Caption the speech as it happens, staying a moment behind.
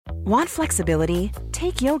Want flexibility?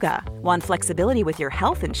 Take yoga. Want flexibility with your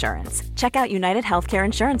health insurance? Check out United Healthcare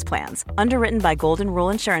Insurance Plans. Underwritten by Golden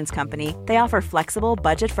Rule Insurance Company, they offer flexible,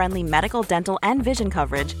 budget-friendly medical, dental, and vision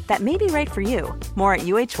coverage that may be right for you. More at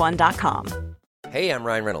uh1.com. Hey, I'm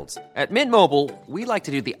Ryan Reynolds. At Mint Mobile, we like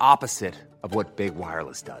to do the opposite of what Big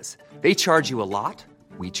Wireless does. They charge you a lot,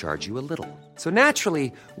 we charge you a little. So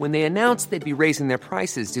naturally, when they announced they'd be raising their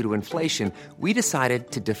prices due to inflation, we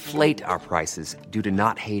decided to deflate our prices due to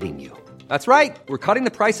not hating you. That's right. We're cutting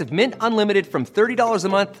the price of Mint Unlimited from $30 a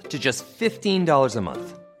month to just $15 a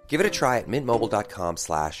month. Give it a try at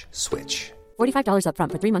mintmobile.com/switch. $45 up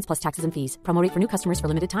front for 3 months plus taxes and fees. Promo rate for new customers for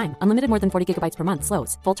limited time. Unlimited more than 40 gigabytes per month.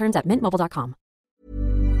 Slows full terms at mintmobile.com.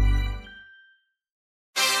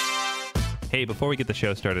 Hey, before we get the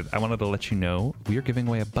show started, I wanted to let you know we are giving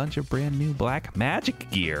away a bunch of brand new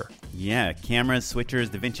Blackmagic gear. Yeah, cameras, switchers,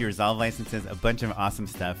 DaVinci Resolve licenses, a bunch of awesome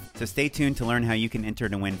stuff. So stay tuned to learn how you can enter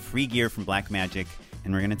to win free gear from Blackmagic,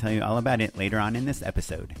 and we're going to tell you all about it later on in this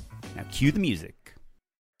episode. Now cue the music.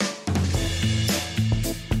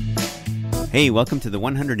 Hey, welcome to the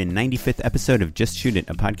 195th episode of Just Shoot It,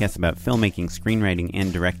 a podcast about filmmaking, screenwriting,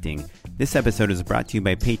 and directing. This episode is brought to you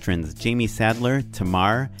by patrons Jamie Sadler,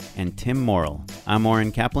 Tamar, and Tim Morrill. I'm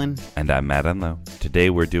Oren Kaplan. And I'm Matt Enlow. Today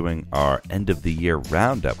we're doing our end of the year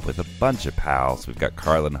roundup with a bunch of pals. We've got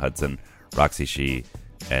Carlin Hudson, Roxy Shih,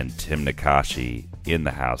 and Tim Nakashi in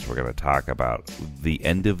the house. We're going to talk about the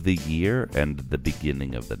end of the year and the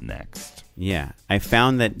beginning of the next. Yeah, I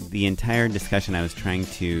found that the entire discussion I was trying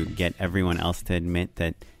to get everyone else to admit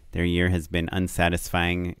that their year has been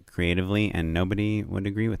unsatisfying creatively, and nobody would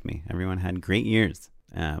agree with me. Everyone had great years.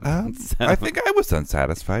 I think I was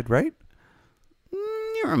unsatisfied, right?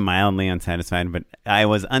 You were mildly unsatisfied, but I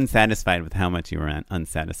was unsatisfied with how much you were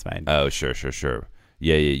unsatisfied. Oh, sure.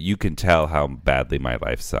 Yeah, you can tell how badly my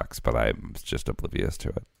life sucks, but I'm just oblivious to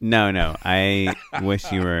it. No, I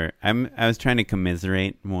wish you were. I was trying to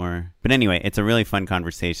commiserate more. But anyway, it's a really fun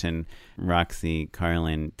conversation. Roxy,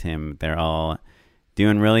 Carlin, Tim, they're all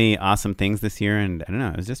doing really awesome things this year, and I don't know,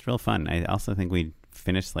 it was just real fun. I also think we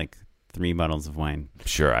finished like 3 bottles of wine.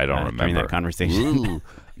 Sure, I don't remember during that conversation. Ooh.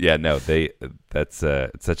 Yeah, no, that's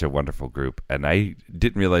it's such a wonderful group, and I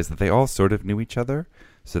didn't realize that they all sort of knew each other.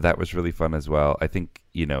 So that was really fun as well. I think,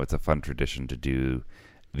 it's a fun tradition to do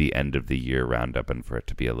the end of the year roundup and for it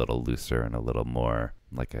to be a little looser and a little more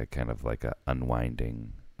like a kind of like a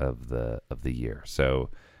unwinding of the year.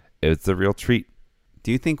 So it's a real treat.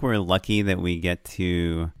 Do you think we're lucky that we get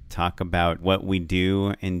to talk about what we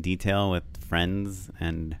do in detail with friends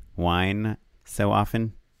and wine so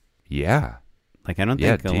often? Yeah. Like, I don't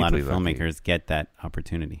think a lot of lucky. filmmakers get that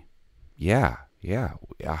opportunity. Yeah,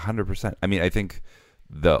 100%. I mean, I think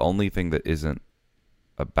the only thing that isn't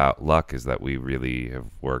about luck is that we really have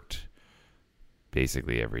worked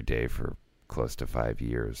basically every day for close to 5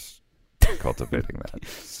 years cultivating that.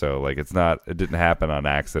 So like it didn't happen on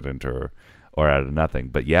accident or out of nothing.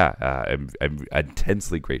 But yeah, I'm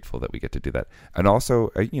intensely grateful that we get to do that. And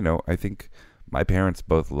also, I think my parents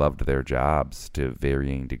both loved their jobs to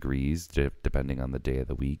varying degrees depending on the day of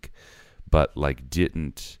the week, but like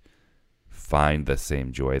didn't find the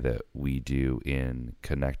same joy that we do in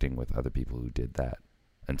connecting with other people who did that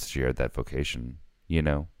and shared that vocation.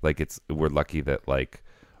 Like we're lucky that like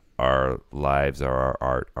our lives are our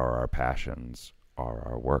art, are our passions, are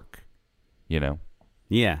our work. Yeah.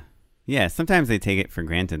 Sometimes they take it for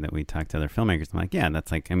granted that we talk to other filmmakers. I'm like, yeah,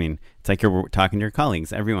 that's like, it's like you're talking to your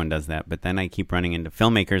colleagues. Everyone does that. But then I keep running into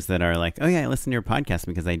filmmakers that are like, oh yeah, I listen to your podcast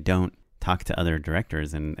because I don't talk to other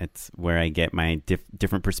directors, and it's where I get my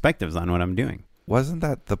different perspectives on what I'm doing. Wasn't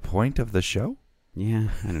that the point of the show? Yeah,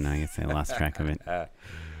 I don't know. I guess I lost track of it.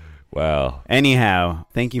 Well, anyhow,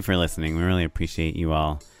 thank you for listening. We really appreciate you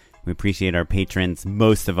all. We appreciate our patrons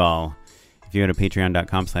most of all. If you go to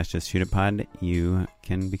patreon.com/justshootitpod, you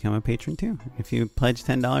can become a patron too. If you pledge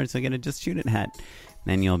 $10, you'll get a Just Shoot It hat.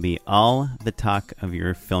 Then you'll be all the talk of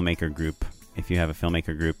your filmmaker group. If you have a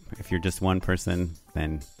filmmaker group, if you're just one person,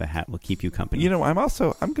 then the hat will keep you company.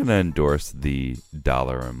 I'm going to endorse the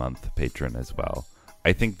 $1 a month patron as well.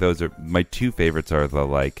 I think those are my two favorites are the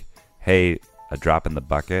like, hey, a drop in the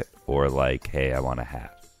bucket, or like, hey, I want a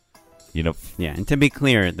hat. Yeah, and to be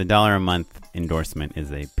clear, the $1 a month endorsement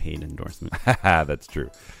is a paid endorsement. That's true.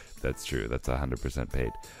 That's 100%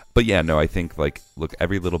 paid. But yeah, no, I think like, look,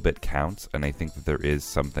 every little bit counts, and I think that there is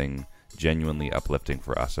something genuinely uplifting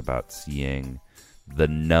for us about seeing the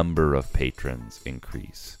number of patrons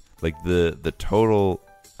increase. Like the total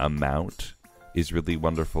amount is really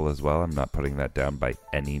wonderful as well. I'm not putting that down by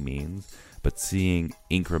any means, but seeing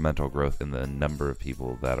incremental growth in the number of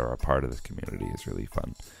people that are a part of this community is really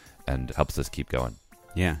fun and helps us keep going.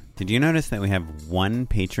 Yeah. Did you notice that we have one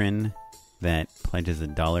patron that pledges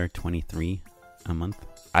 $1.23 a month?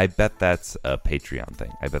 I bet that's a Patreon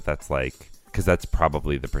thing. I bet that's like, because that's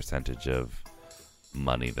probably the percentage of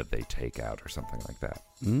money that they take out or something like that.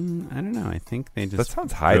 I don't know. I think they just... That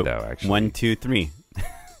sounds high, wrote though, actually. 1, 2, 3.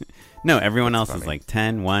 No, everyone That's else is funny. like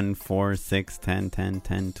 10, 1, 4, 6, 10, 10,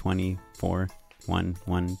 10, 20, 4, 1,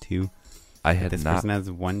 1, 2. I had This not. person has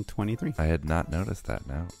 123. I had not noticed that.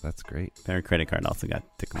 No, that's great. Their credit card also got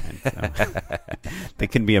declined. So. They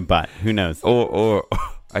could be a bot. Who knows? Or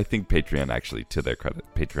I think Patreon, actually, to their credit,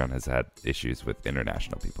 Patreon has had issues with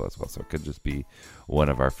international people as well. So it could just be one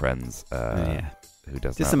of our friends who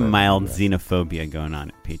doesn't. Just some mild xenophobia going on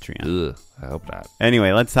at Patreon. Ugh, I hope not.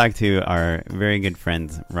 Anyway, let's talk to our very good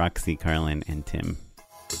friends, Roxy, Carlin, and Tim.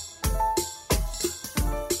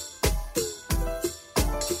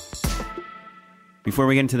 Before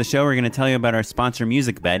we get into the show, we're going to tell you about our sponsor,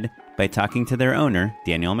 MusicBed, by talking to their owner,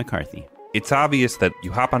 Daniel McCarthy. It's obvious that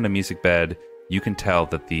you hop onto MusicBed, you can tell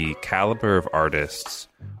that the caliber of artists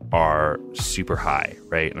are super high,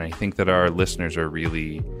 right? And I think that our listeners are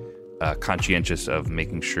really conscientious of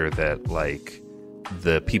making sure that, like,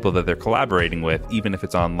 the people that they're collaborating with, even if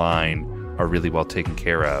it's online, are really well taken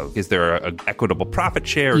care of. Is there an equitable profit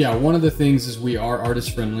share? Yeah, one of the things is we are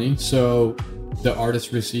artist friendly, so the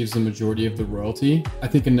artist receives the majority of the royalty. I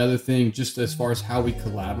think another thing, just as far as how we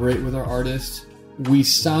collaborate with our artists, we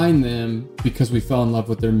sign them because we fell in love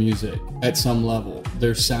with their music at some level,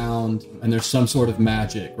 their sound, and there's some sort of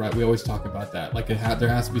magic, right? We always talk about that. Like there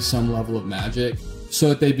has to be some level of magic so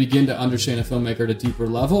that they begin to understand a filmmaker at a deeper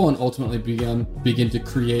level and ultimately begin to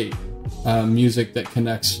create music that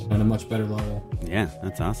connects on a much better level. Yeah,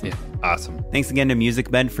 that's awesome. Yeah, awesome. Thanks again to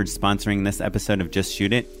MusicBed for sponsoring this episode of Just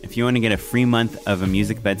Shoot It. If you want to get a free month of a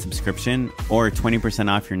MusicBed subscription or 20%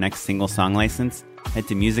 off your next single song license, head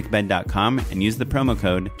to musicbed.com and use the promo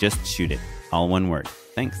code JustShootIt. All one word.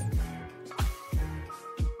 Thanks.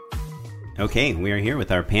 Okay, we are here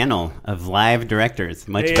with our panel of live directors.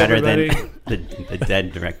 Much better than the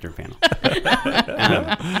dead director panel.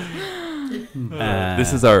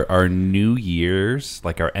 This is our New Year's,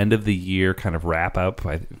 like our end of the year kind of wrap up.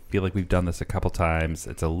 I feel like we've done this a couple times.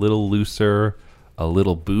 It's a little looser, a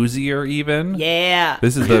little boozier even. Yeah.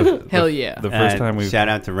 This is the Hell yeah. the first time we've Shout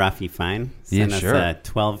out to Rafi Fine. Yeah, Send sure. us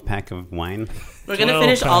a 12-pack of wine. We're going to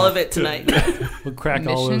finish all of it tonight. We'll crack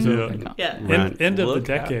all those open. Yeah. End of the Look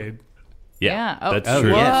decade. Yeah, Oh, that's oh, true.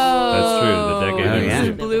 yes. That's true. The decade. Oh, is- yeah.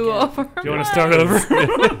 It blew over. Do you want to start over?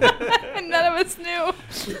 And none of us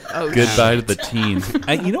knew. Oh, Goodbye to the teens.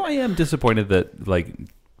 I am disappointed that like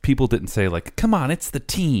people didn't say like, "Come on, it's the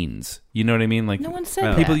teens." You know what I mean? Like no one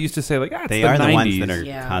said people that. used to say like, "Ah, it's They the are 90s. the ones that are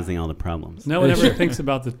Yeah. causing all the problems. No one ever thinks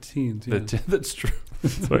about the teens. Yeah. That's true.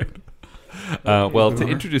 That's right. Well, to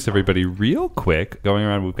introduce everybody real quick, going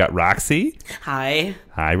around, we've got Roxy. Hi.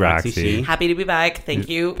 Hi, Roxy Roxy. Shee. Happy to be back. Thank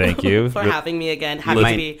you. Thank you. for You're- having me again. Happy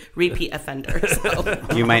might- to be repeat offender.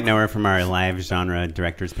 So. You might know her from our live genre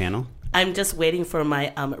directors panel. I'm just waiting for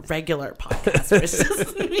my regular podcast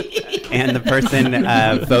versus me. And the person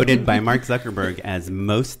voted by Mark Zuckerberg as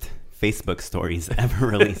most Facebook stories ever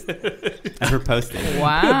released, ever posted.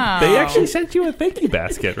 Wow. They actually sent you a thank you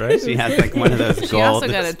basket, right? She has like one of those She gold also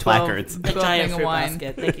got a 12 placards. A 12 giant thing of fruit wine.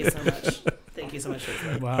 basket. Thank you so much. Thank you so much for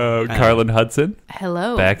that. Wow. Carlin Hudson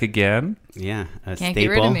Hello. back again, Yeah, a Can't staple. get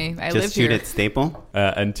rid of me. I Just live shoot here. it staple.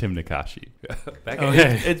 and Tim Nakashi. Back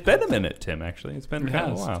Okay. It's been a minute, Tim. Actually, it's been It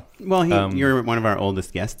kind of a has. while. Well, you're one of our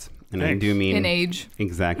oldest guests, and I Thanks. do mean In age.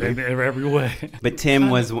 exactly. In every way. But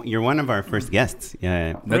Tim you're one of our first guests.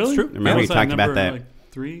 Yeah, That's Really? true. Remember Was you that talked about number, that like,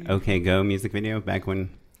 3? OK Go music video back when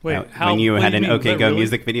Wait, when you what had do an you mean? OK Was that Go really-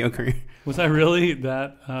 music video career. Was I really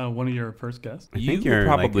that one of your first guests? I You think were you're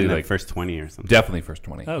probably probably like like first 20 or something. Definitely first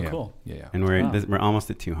 20. Oh, yeah. cool. Yeah. And we're Wow. we're almost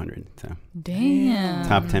at 200, so Damn.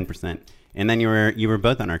 top 10%. And then you were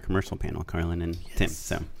both on our commercial panel, Carlin and Tim.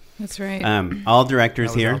 So That's right. all That directors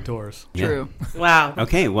was here. outdoors. Yeah. True. Wow.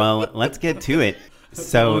 Okay, well, let's get to it. That's the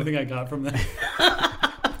So only thing I got from that.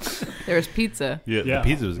 There was pizza. Yeah, Yeah. the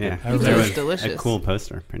pizza was yeah, good. I remember there it was was delicious. a cool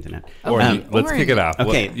poster printed out. Oh, Let's kick it off.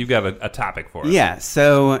 Okay. You've got a topic for us. Yeah,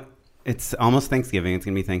 so it's almost Thanksgiving. It's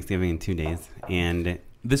going to be Thanksgiving in 2 days, and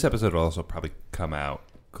This episode will also probably come out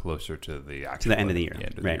closer to the actual to the end of the year,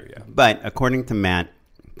 end of right? the year, yeah. But according to Matt,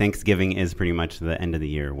 Thanksgiving is pretty much the end of the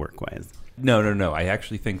year work-wise. No. I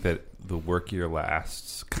actually think that the work year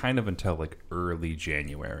lasts kind of until like early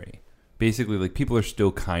January basically like people are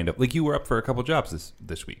still kind of like you were up for a couple jobs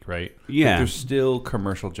this week, right? Yeah. Like, there's still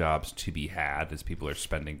commercial jobs to be had as people are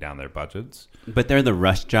spending down their budgets. But they're the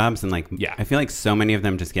rush jobs, and like Yeah. I feel like so many of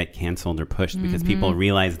them just get canceled or pushed because people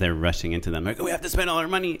realize they're rushing into them. Like, oh, we have to spend all our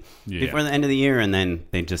money before the end of the year, and then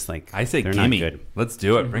they just like I say, they're gimme. not good. Let's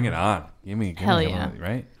do it. Bring it on. Gimme. Hell yeah.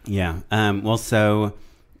 Right? Yeah. Well, so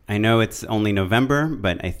I know it's only November,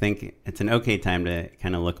 but I think it's an okay time to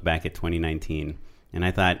kind of look back at 2019. And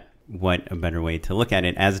I thought, what a better way to look at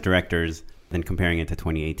it as directors than comparing it to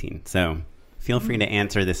 2018. So feel free to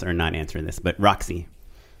answer this or not answer this. But Roxy.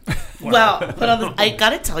 Well, but I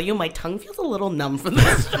gotta tell you, my tongue feels a little numb from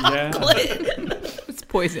this chocolate. It's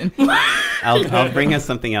poison. I'll bring us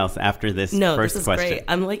something else after this No, first this is question. great.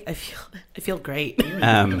 I'm like, I feel great.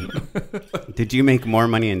 Did you make more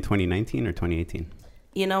money in 2019 or 2018?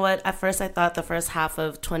 You know what? At first, I thought the first half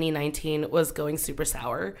of 2019 was going super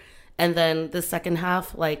sour. And then the second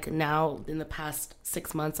half, like now in the past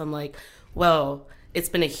 6 months, I'm like, whoa, it's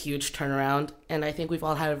been a huge turnaround. And I think we've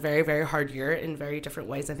all had a very, very hard year in very different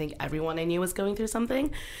ways. I think everyone I knew was going through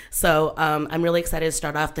something. So I'm really excited to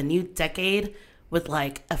start off the new decade with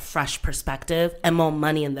like a fresh perspective and more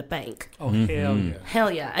money in the bank. Oh, hell yeah.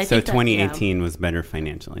 Hell yeah. I So think that, 2018 was better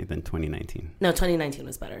financially than 2019. No, 2019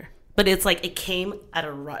 was better. But it's like it came at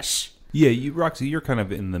a rush. Yeah, Roxy, you're kind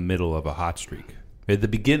of in the middle of a hot streak. At the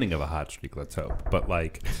beginning of a hot streak, let's hope. But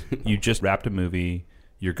like, you just wrapped a movie.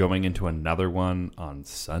 You're going into another one on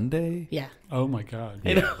Sunday. Yeah. Oh my God.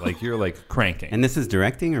 Yeah, like you're like cranking. And this is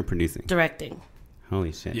directing or producing? Directing.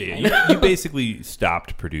 Holy shit. Yeah, you basically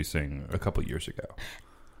stopped producing a couple years ago.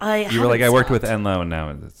 You were like, I worked with Enlo, and now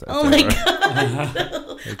it's Oh my over.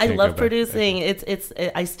 God. I can't love go back. producing. It's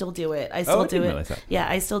I still do it. I still I do didn't it. realize that. Yeah,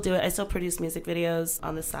 I still do it. I still produce music videos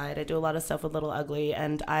on the side. I do a lot of stuff with Little Ugly,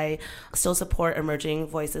 and I still support emerging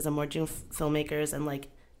voices, emerging filmmakers, and like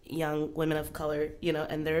young women of color, you know,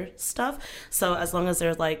 and their stuff. So as long as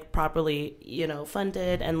they're like properly, you know,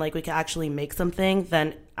 funded and like we can actually make something,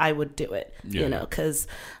 then I would do it, you know, because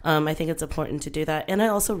I think it's important to do that. And I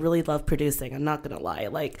also really love producing. I'm not going to lie.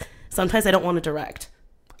 Like sometimes I don't want to direct.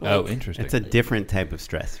 Oh, interesting. It's a different type of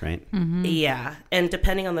stress, right? Yeah. And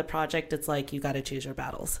depending on the project, it's like you got to choose your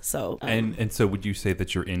battles. So And so would you say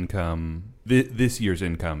that your income, this year's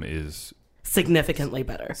income is significantly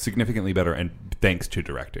better. significantly better and thanks to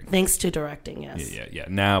directing? Thanks to directing, yes. Yeah.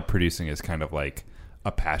 Now producing is kind of like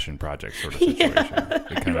a passion project sort of situation.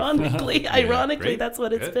 It kind Ironically, of, great. that's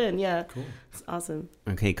what it's Good. been. Yeah. Cool. It's awesome.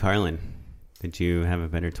 Okay, Carlin, did you have a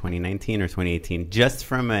better 2019 or 2018 just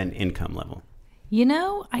from an income level? You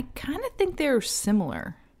know, I kind of think they're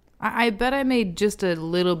similar. I bet I made just a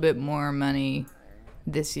little bit more money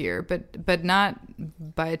this year, but not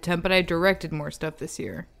by a ton. But I directed more stuff this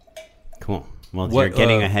year. Cool. Well, What, you're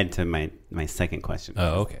getting ahead to my second question.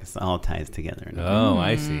 Oh, okay. This all ties together. Oh,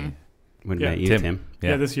 I see. What Yeah, about you, Tim. Tim?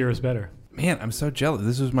 Yeah, this year is better. Man, I'm so jealous.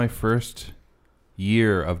 This was my first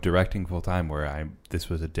year of directing full time where this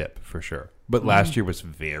was a dip for sure. But last year was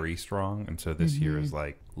very strong, and so this year is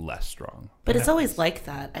like less strong. But it's always like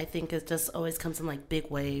that. I think it just always comes in like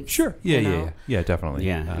big waves. Sure. Yeah, definitely.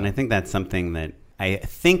 Yeah, and I think that's something that I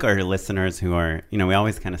think our listeners who are, you know, we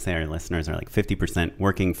always kind of say our listeners are like 50%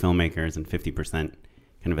 working filmmakers and 50% kind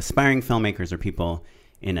of aspiring filmmakers or people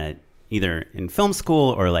in either in film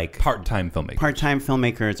school or like Part-time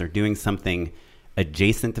filmmakers or doing something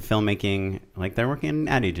adjacent to filmmaking, like they're working in an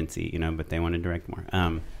ad agency, you know, but they want to direct more.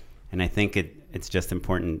 And I think it's just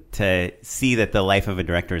important to see that the life of a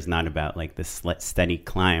director is not about like this steady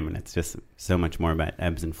climb, and it's just so much more about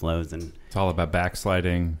ebbs and flows. And It's all about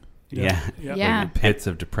backsliding. yeah. Yeah. Pits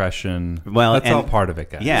of depression. Well, that's and- all part of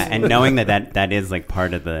it, guys. Yeah, and knowing that is like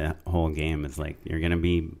part of the whole game is like you're gonna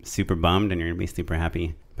be super bummed and you're gonna be super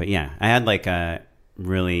happy. But yeah, I had like a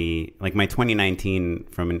really like my 2019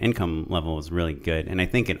 from an income level was really good, and I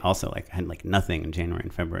think it also like had like nothing in January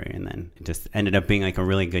and February, and then it just ended up being like a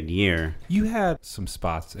really good year. You had some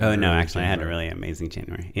spots. in Oh no, early actually, I had a January. really amazing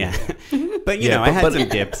January. Yeah, but you know, I had some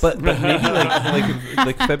dips. But maybe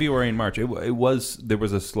like February and March, there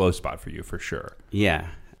was a slow spot for you for sure. Yeah.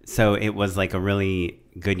 So it was like a really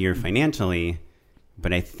good year financially,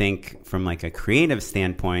 but I think from like a creative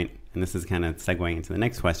standpoint, and this is kind of segueing into the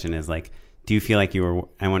next question, is like, do you feel like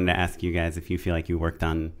I wanted to ask you guys if you feel like you worked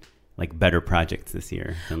on like better projects this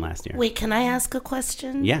year than last year. Wait, can I ask a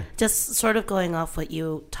question? Yeah. Just sort of going off what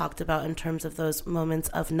you talked about in terms of those moments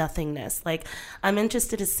of nothingness. Like, I'm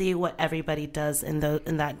interested to see what everybody does in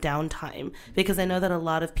that downtime, because I know that a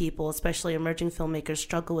lot of people, especially emerging filmmakers,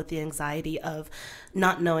 struggle with the anxiety of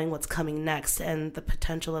not knowing what's coming next and the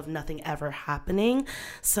potential of nothing ever happening.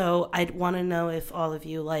 So I'd want to know if all of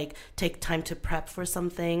you like take time to prep for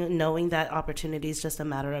something, knowing that opportunity is just a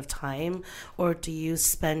matter of time, or do you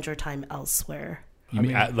spend your time elsewhere? You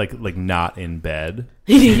mean like not in bed?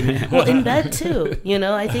 Well, in bed too. You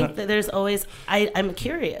know, I think that there's always. I'm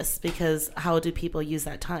curious because how do people use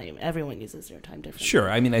that time? Everyone uses their time differently. Sure.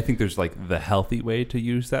 I mean, I think there's like the healthy way to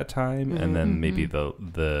use that time, and then maybe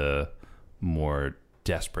the more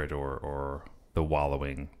desperate or the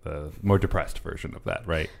wallowing, the more depressed version of that,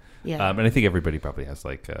 right? Yeah. And I think everybody probably has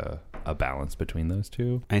like a balance between those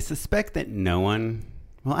two. I suspect that no one.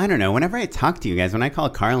 Well, I don't know. Whenever I talk to you guys, when I call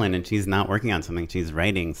Carlin and she's not working on something, she's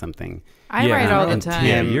writing something. I write all the And time.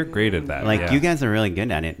 Yeah, you're great at that. Like yeah. you guys are really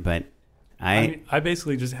good at it, but I mean, I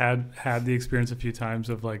basically just had the experience a few times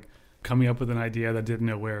of like coming up with an idea that didn't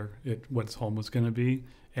know what its home was going to be,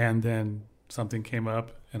 and then something came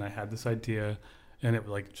up and I had this idea and it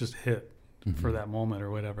like just hit for that moment or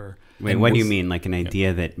whatever. Wait, what do you mean? Like an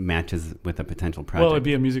idea that matches with a potential project? Well, it'd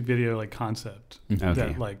be a music video like concept Okay.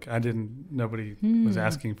 that like nobody was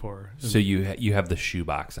asking for. So you have the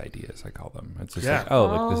shoebox ideas, I call them. It's just Yeah. like,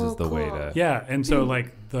 look, this is the way cool. to. Yeah, and so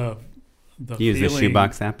like the You use the feeling,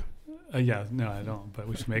 shoebox app? Yeah, no, I don't, but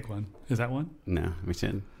we should make one. Is that one? No, we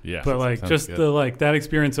should. Yeah. But like sounds just good. the like that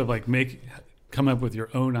experience of like come up with your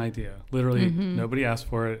own idea. Literally, nobody asked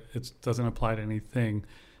for it. It doesn't apply to anything,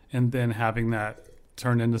 and then having that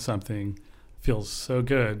turn into something feels so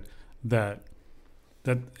good that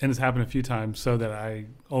and it's happened a few times. So that I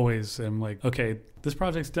always am like, okay, this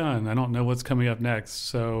project's done. I don't know what's coming up next,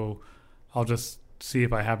 so I'll just see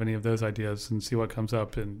if I have any of those ideas and see what comes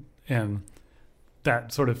up, and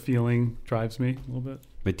that sort of feeling drives me a little bit.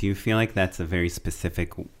 But do you feel like that's a very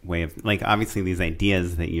specific way of, like, obviously these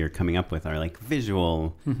ideas that you're coming up with are like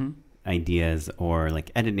visual ideas or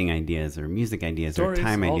like editing ideas or music ideas Stories, or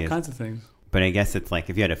time all ideas. kinds of things. But I guess it's like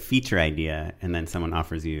if you had a feature idea and then someone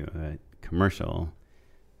offers you a commercial,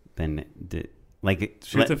 then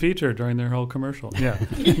Shoots a feature during their whole commercial. Yeah.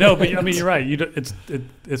 No, but I mean, you're right.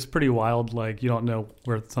 It's pretty wild. Like you don't know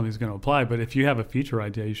where something's going to apply, but if you have a feature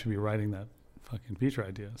idea, you should be writing that fucking feature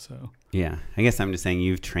idea. So yeah, I guess I'm just saying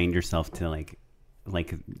you've trained yourself to like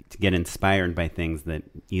to get inspired by things that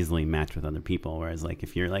easily match with other people. Whereas like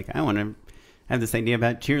if you're like, I want to have this idea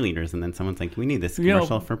about cheerleaders, and then someone's like, we need this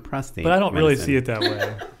commercial for prostate. But I don't really see medicine. it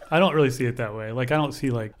that way. I don't really see it that way. Like I don't see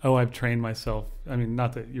like, oh, I've trained myself. I mean,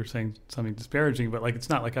 not that you're saying something disparaging, but like it's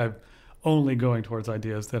not like I'm only going towards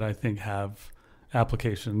ideas that I think have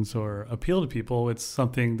applications or appeal to people. It's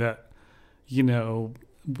something that, you know,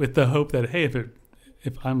 with the hope that, hey,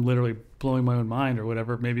 if I'm literally blowing my own mind or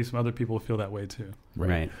whatever, maybe some other people feel that way too.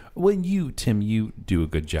 Right. When Tim, you do a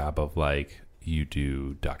good job of like, you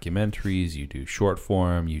do documentaries, you do short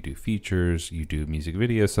form, you do features, you do music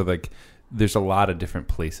videos. So like there's a lot of different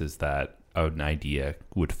places that an idea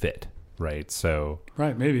would fit, right? So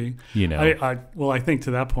Right, maybe. You know. I think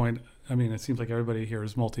to that point, I mean, it seems like everybody here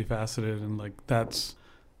is multifaceted, and like that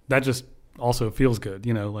just also feels good,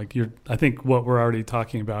 you know, like I think what we're already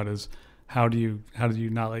talking about is how do you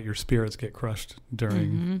not let your spirits get crushed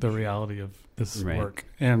during the reality of this work?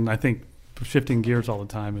 And I think shifting gears all the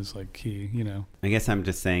time is like key, you know. I guess I'm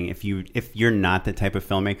just saying if you're not the type of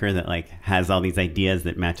filmmaker that like has all these ideas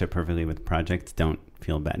that match up perfectly with projects, don't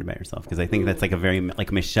feel bad about yourself, because I think that's like a very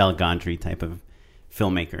like Michel Gondry type of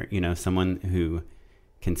filmmaker, you know, someone who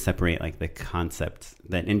can separate like the concept,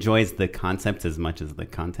 that enjoys the concepts as much as the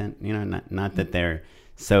content, you know, not that they're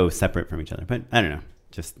so separate from each other, but I don't know,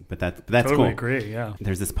 but that's totally cool. Agree, yeah.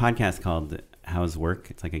 There's this podcast called How's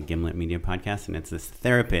Work? It's like a Gimlet Media podcast, and it's this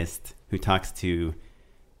therapist who talks to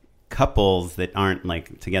couples that aren't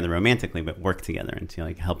like together romantically but work together, and she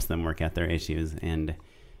like helps them work out their issues. And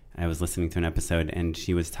I was listening to an episode, and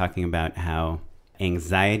she was talking about how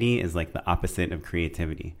anxiety is like the opposite of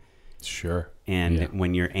creativity. Sure. And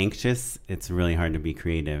when you're anxious, it's really hard to be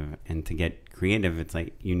creative, and to get creative, it's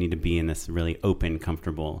like you need to be in this really open,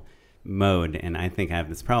 comfortable mode. And I think I have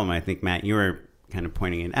this problem. I think, Matt, you were kind of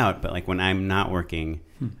pointing it out, but like when I'm not working,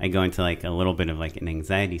 I go into like a little bit of like an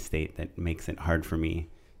anxiety state that makes it hard for me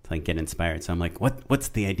to like get inspired. So I'm like, what's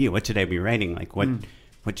the idea? What should I be writing? Like what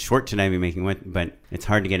short should I be making? But it's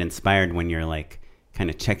hard to get inspired when you're like kind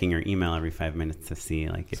of checking your email every 5 minutes to see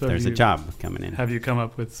like if there's a job coming in. Have you come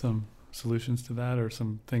up with some solutions to that, or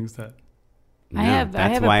some things that I have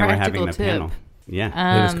that's a why we're practical having the tip. panel.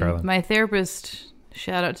 Yeah. It is Carla. My therapist,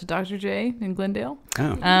 shout out to Dr. J in Glendale.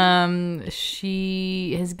 Oh.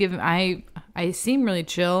 She has given, I seem really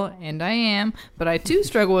chill, and I am, but I too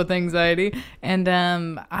struggle with anxiety. And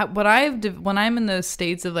when I'm in those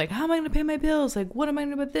states of like, how am I going to pay my bills? Like, what am I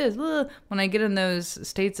going to do about this? Ugh. When I get in those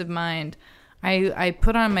states of mind, I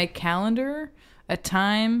put on my calendar a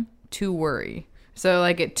time to worry. So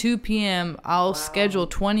like at 2 p.m., I'll schedule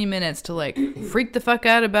 20 minutes to like freak the fuck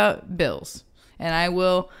out about bills. And I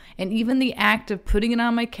will, and even the act of putting it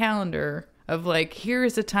on my calendar of like, here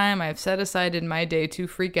is the time I've set aside in my day to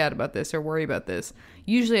freak out about this or worry about this.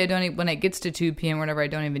 Usually I don't, when it gets to 2 p.m. or whatever, I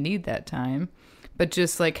don't even need that time. But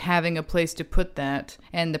just like having a place to put that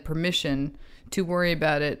and the permission to worry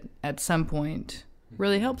about it at some point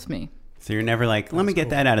really helps me. So you're never like, let me get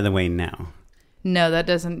that out of the way now. No, that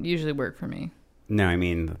doesn't usually work for me. No, I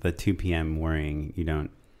mean, the 2 p.m. worrying, you don't,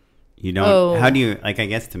 Oh. How do you, like, I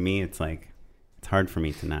guess to me, it's like, it's hard for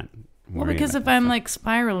me to not worry. Well, because if I'm like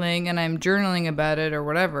spiraling and I'm journaling about it or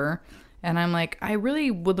whatever, and I'm like, I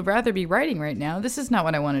really would rather be writing right now. This is not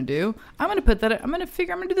what I want to do. I'm going to put that, I'm going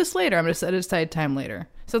to do this later. I'm going to set aside time later.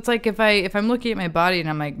 So it's like if I'm looking at my body and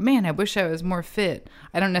I'm like, man, I wish I was more fit.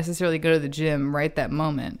 I don't necessarily go to the gym right that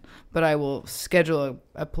moment, but I will schedule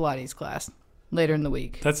a Pilates class later in the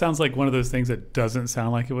week. That sounds like one of those things that doesn't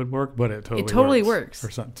sound like it would work, but it totally works. For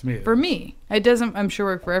some, to me, for me, it doesn't. I'm sure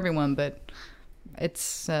work for everyone, but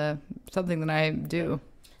it's something that I do.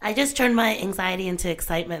 I just turned my anxiety into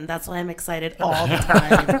excitement, and that's why I'm excited all the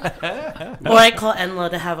time. Or I call Enlo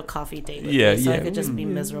to have a coffee date with me, so I could just be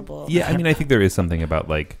miserable. Yeah, I mean, I think there is something about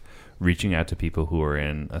like reaching out to people who are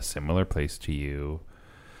in a similar place to you.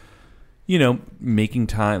 You know, making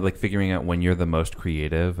time, like figuring out when you're the most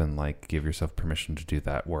creative and like give yourself permission to do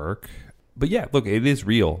that work. But yeah, look, it is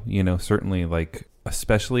real, you know, certainly like,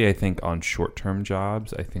 especially I think on short-term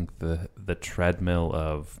jobs, I think the treadmill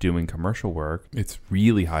of doing commercial work, it's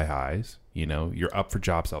really high highs. You know, you're up for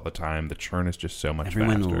jobs all the time. The churn is just so much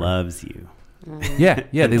Everyone faster. loves you. Yeah.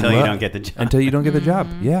 Until you don't get the job. Until you don't get the job.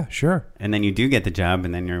 Yeah, sure. And then you do get the job,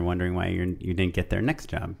 and then you're wondering why you didn't get their next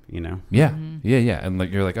job, you know? Yeah. Yeah. And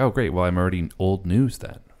like you're like, oh, great. Well, I'm already old news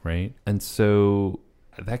then, right? And so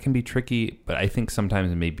that can be tricky, but I think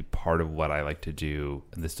sometimes it may be part of what I like to do,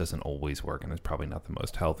 and this doesn't always work, and it's probably not the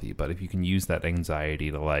most healthy, but if you can use that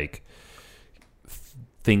anxiety to like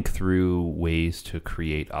think through ways to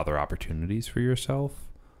create other opportunities for yourself,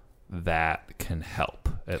 that can help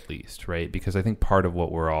at least, right? Because I think part of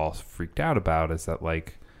what we're all freaked out about is that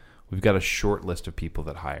like we've got a short list of people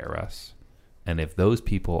that hire us, and if those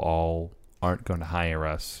people all aren't going to hire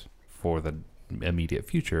us for the immediate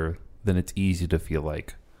future, then it's easy to feel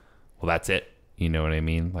like, well, that's it. You know what I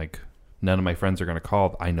mean? Like none of my friends are going to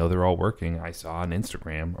call. I know they're all working. I saw on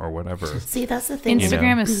Instagram or whatever. See, that's the thing.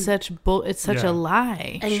 Instagram is such it's such a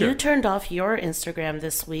lie. And you turned off your Instagram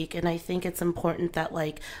this week, and I think it's important that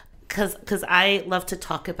like, because I love to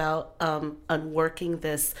talk about unworking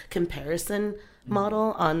this comparison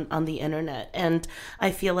model on the internet, and I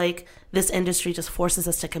feel like this industry just forces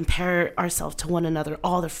us to compare ourselves to one another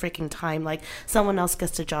all the freaking time. Like someone else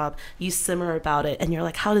gets a job, you simmer about it, and you're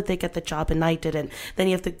like, how did they get the job and I didn't? Then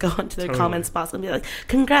you have to go into their comment spots and be like,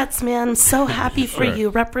 congrats, man, I'm so happy for you,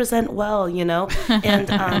 represent well, you know. And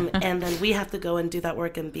then we have to go and do that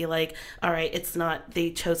work and be like, all right, it's not,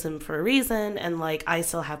 they chose him for a reason, and like I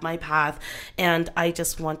still have my path. And I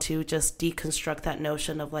just want to just deconstruct that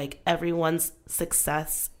notion of like everyone's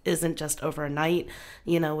success isn't just overnight.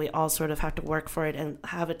 You know, we all sort of have to work for it and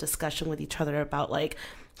have a discussion with each other about like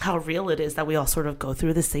how real it is that we all sort of go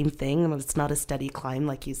through the same thing, and it's not a steady climb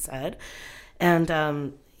like you said. And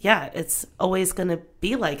it's always going to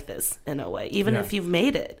be like this in a way, even if you've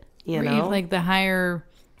made it, you know, like the higher,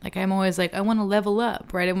 like I'm always like, I want to level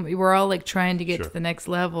up, right? And we're all like trying to get to the next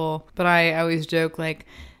level, but I always joke like,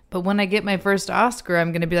 but when I get my first Oscar,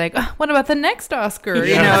 I'm going to be like, oh, what about the next Oscar?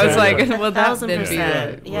 You know, it's like, well, that's been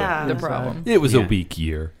the problem. It was a weak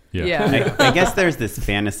year. Yeah. I guess there's this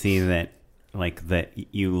fantasy that like that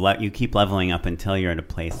you keep leveling up until you're at a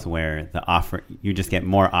place where you just get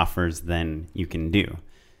more offers than you can do.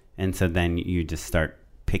 And so then you just start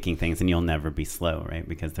picking things and you'll never be slow, right?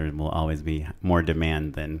 Because there will always be more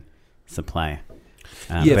demand than supply.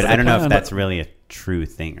 But I don't know if that's really a true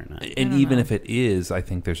thing or not. And even if it is, I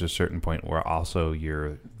think there's a certain point where also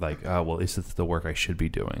you're like, oh, well, is this the work I should be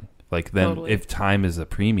doing? Like then if time is a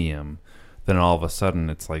premium, then all of a sudden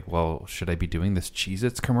it's like, well, should I be doing this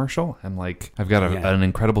Cheez-Its commercial? And like, I've got an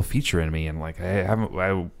incredible feature in me, and like, that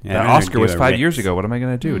Oscar was 5 years ago. What am I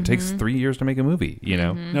going to do? It takes 3 years to make a movie, you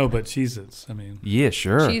know? No, but Cheez-Its, I mean. Yeah,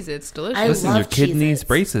 sure. Cheez-Its, delicious. I Listen, love your kid needs Cheez-Its.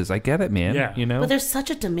 braces. I get it, man. Yeah. You know? But there's such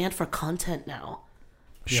a demand for content now.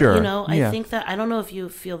 Sure. You know, I think that, I don't know if you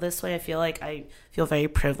feel this way. I feel like I feel very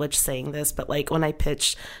privileged saying this, but like when I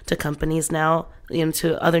pitch to companies now,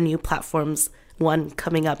 to other new platforms, one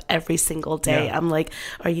coming up every single day, I'm like,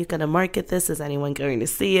 are you going to market this? Is anyone going to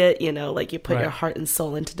see it? You know, like you put your heart and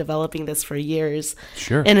soul into developing this for years.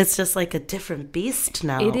 Sure. And it's just like a different beast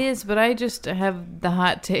now. It is, but I just have the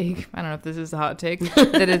hot take. I don't know if this is a hot take,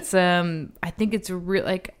 that it's, I think it's real,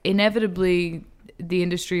 like inevitably the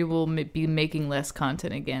industry will be making less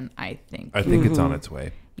content again, I think. I think it's on its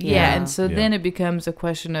way. Yeah, and so then it becomes a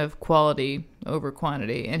question of quality over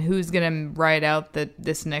quantity, and who's going to ride out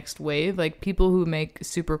this next wave? Like people who make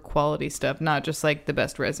super quality stuff, not just like the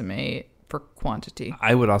best resume for quantity.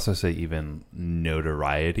 I would also say even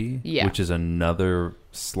notoriety, which is another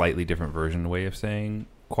slightly different way of saying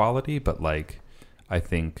quality, but like I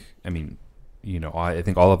think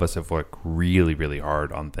all of us have worked really, really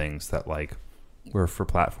hard on things that like were for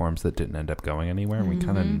platforms that didn't end up going anywhere, and we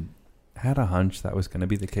kind of had a hunch that was going to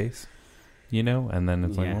be the case, you know, and then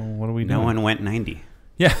it's like, well, what do we do? No one went 90.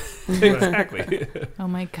 Yeah, exactly. Oh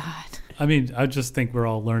my God. I mean, I just think we're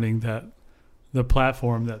all learning that the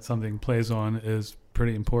platform that something plays on is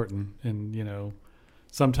pretty important. And, you know,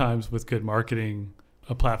 sometimes with good marketing,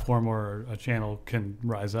 a platform or a channel can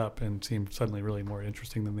rise up and seem suddenly really more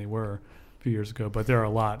interesting than they were a few years ago. But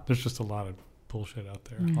there's just a lot of bullshit out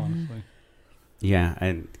there, honestly. Yeah,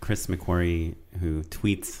 and Chris McQuarrie, who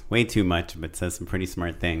tweets way too much but says some pretty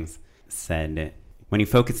smart things, said when he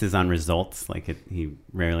focuses on results, he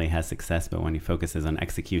rarely has success, but when he focuses on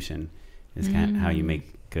execution is kind of how you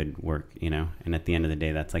make good work, you know? And at the end of the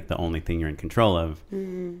day, that's like the only thing you're in control of.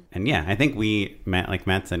 And yeah, I think like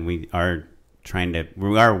Matt said, we are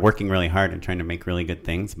working really hard and trying to make really good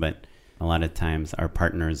things, but a lot of times our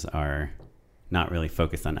partners are not really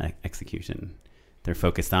focused on execution. They're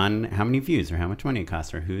focused on how many views or how much money it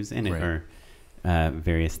costs or who's in it or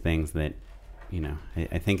various things that, you know,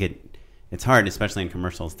 I think it's hard, especially in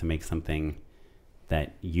commercials, to make something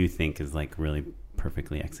that you think is like really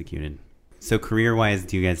perfectly executed. So career-wise,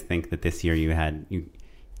 do you guys think that this year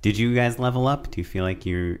did you guys level up? Do you feel like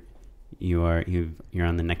you're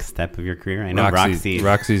on the next step of your career? I know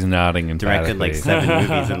Roxy's nodding and directed like 7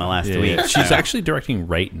 movies in the last week. She's actually directing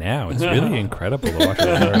right now. It's really incredible to watch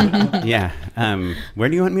her. Yeah. Where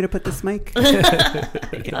do you want me to put this mic?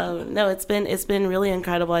 No, it's been really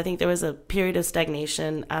incredible. I think there was a period of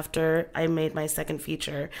stagnation after I made my second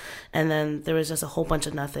feature, and then there was just a whole bunch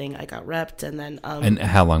of nothing. I got repped, and then and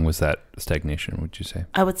how long was that stagnation, would you say?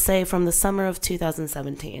 I would say from the summer of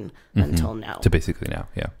 2017 until now. To basically now,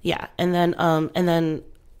 yeah. Yeah, and then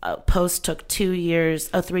Post took 3 years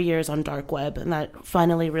on Dark Web, and that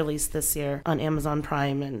finally released this year on Amazon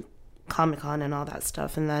Prime and Comic-Con and all that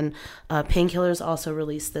stuff. And then Painkillers also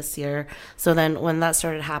released this year. So then when that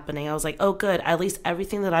started happening, I was like, oh good, at least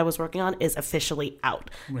everything that I was working on is officially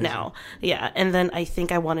out now. Yeah. And then I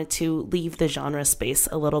think I wanted to leave the genre space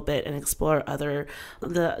a little bit and explore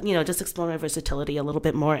just explore my versatility a little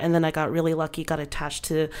bit more. And then I got really lucky, got attached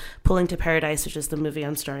to Pulling to Paradise, which is the movie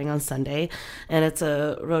I'm starring on Sunday. And it's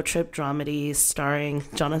a road trip dramedy starring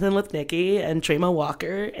Jonathan Lipnicki and Trema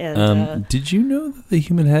Walker. And did you know that the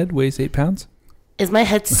human head weighs 8 pounds? Is my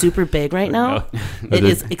head super big right now? No. It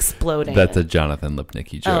is exploding. That's a Jonathan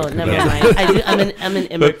Lipnicki joke. Oh, never mind.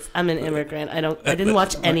 I'm an immigrant. I didn't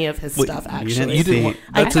watch any of his stuff actually. You didn't.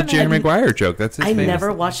 That's a Jerry Maguire joke. That's his famous.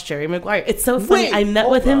 Never watched Jerry Maguire. It's so funny. I met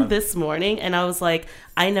with him this morning, and I was like,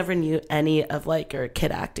 I never knew any of like your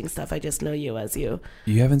kid acting stuff. I just know you as you.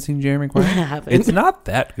 You haven't seen Jerry Maguire? I haven't. It's not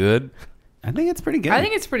that good. I think it's pretty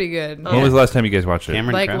good. When was the last time you guys watched it?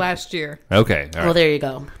 Cameron Crowe? Last year. Okay. All right. Well, there you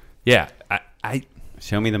go. Yeah. I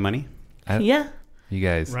Show Me the Money? Yeah. You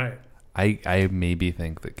guys. Right. I maybe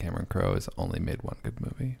think that Cameron Crowe has only made one good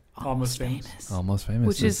movie. Almost Famous. Almost Famous.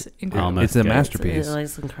 Which is incredible. It's a masterpiece.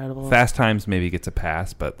 It's incredible. Fast Times maybe gets a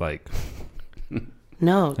pass, but like...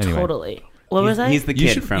 No, anyway. Totally. What was I? He's the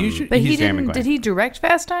kid from... But he didn't... Did he direct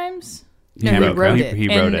Fast Times? No, he wrote it. He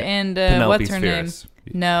wrote it. And Penelope what's her Spheris.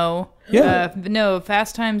 name? No. Yeah. No,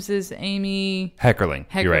 Fast Times is Amy... Heckerling.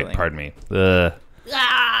 You're right. Pardon me.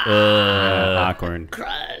 Awkward.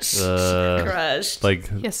 Crushed. Like...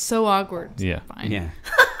 Yes, so awkward. Yeah. Fine. Yeah.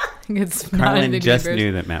 It's Carlin just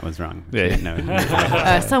knew that Matt was wrong. Yeah.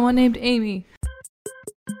 No. Someone named Amy.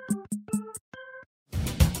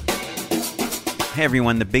 Hey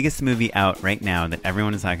everyone, the biggest movie out right now that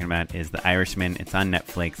everyone is talking about is The Irishman. It's on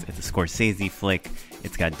Netflix. It's a Scorsese flick.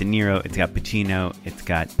 It's got De Niro, it's got Pacino, it's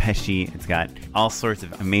got Pesci, it's got all sorts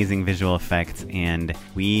of amazing visual effects. And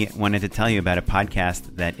we wanted to tell you about a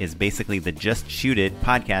podcast that is basically the Just Shoot It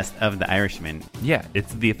podcast of The Irishman. Yeah,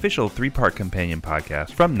 it's the official 3-part companion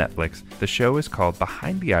podcast from Netflix. The show is called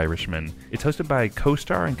Behind the Irishman. It's hosted by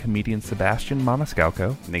co-star and comedian Sebastian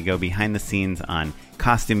Maniscalco. They go behind the scenes on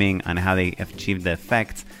costuming, on how they achieved the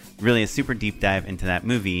effects. Really a super deep dive into that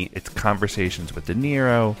movie. It's conversations with De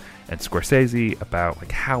Niro and Scorsese about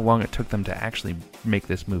like how long it took them to actually make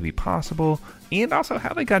this movie possible, and also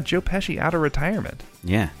how they got Joe Pesci out of retirement.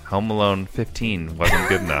 Yeah. Home Alone 15 wasn't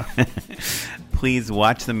good enough. Please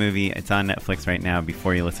watch the movie. It's on Netflix right now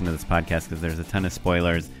before you listen to this podcast because there's a ton of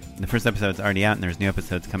spoilers. The first episode's already out, and there's new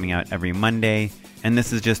episodes coming out every Monday. And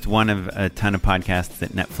this is just one of a ton of podcasts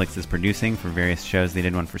that Netflix is producing for various shows. They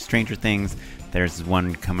did one for Stranger Things. There's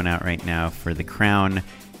one coming out right now for The Crown.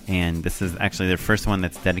 And this is actually their first one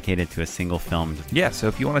that's dedicated to a single film. Yeah, so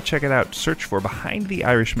if you want to check it out, search for Behind the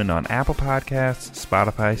Irishman on Apple Podcasts,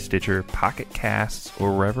 Spotify, Stitcher, Pocket Casts,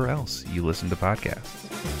 or wherever else you listen to podcasts.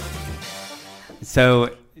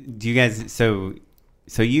 So, do you guys...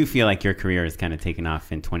 So you feel like your career is kind of taken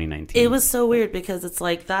off in 2019? It was so weird because it's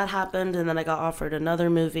like that happened and then I got offered another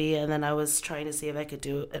movie and then I was trying to see if I could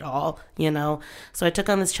do it all, you know? So I took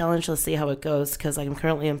on this challenge to see how it goes because I'm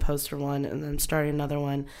currently in post for one and then starting another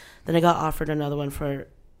one. Then I got offered another one for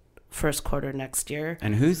first quarter next year.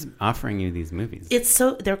 And who's offering you these movies?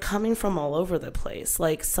 They're coming from all over the place.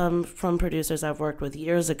 Like some from producers I've worked with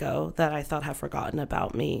years ago that I thought have forgotten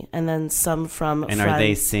about me. And then some from and friends, are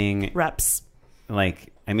they seeing reps?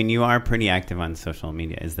 Like, I mean, you are pretty active on social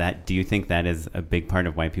media. Do you think that is a big part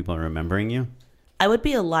of why people are remembering you? I would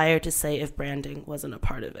be a liar to say if branding wasn't a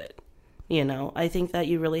part of it. You know, I think that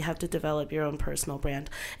you really have to develop your own personal brand.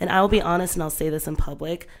 And I'll be honest, and I'll say this in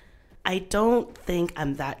public, I don't think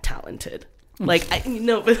I'm that talented. Like,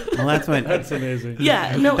 well, that's what... That's amazing.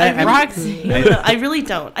 Yeah, no, Roxy. I really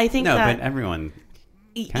don't. I think no, that... but everyone...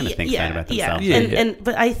 kind of thinks that about themselves. Yeah.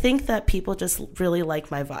 But I think that people just really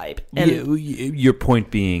like my vibe. And your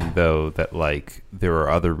point being, though, that like there are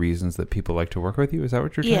other reasons that people like to work with you. Is that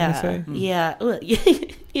what you're trying to say?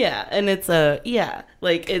 Yeah, and it's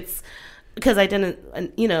like it's because I didn't,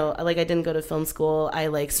 you know, like I didn't go to film school. I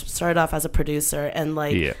like started off as a producer, and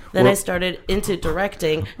like then I started into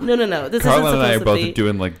directing. No. This Carla isn't and I are supposed to both be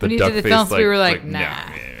doing like the when you duck did the face. films, Like, we were like, nah.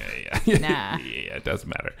 Nah. Yeah, it doesn't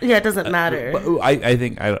matter. Yeah, it doesn't matter. But I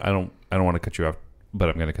think I don't want to cut you off, but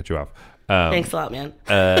I'm going to cut you off. Thanks a lot, man.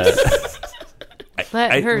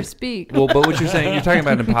 Let her speak. Well, but what you're saying, you're talking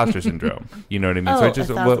about imposter syndrome. You know what I mean? So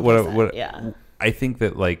just 1,000%, yeah. I think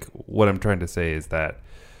that like what I'm trying to say is that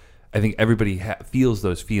I think everybody feels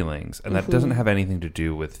those feelings, and that doesn't have anything to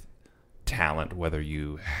do with talent, whether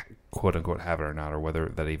you quote unquote have it or not, or whether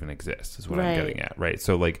that even exists is what I'm getting at, right?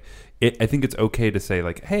 So like I think it's okay to say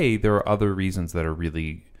like, hey, there are other reasons that are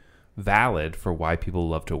really valid for why people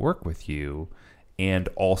love to work with you, and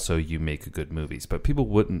also you make good movies, but people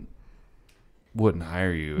wouldn't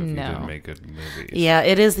hire you if you didn't make good movies. Yeah,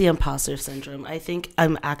 it is the imposter syndrome. I think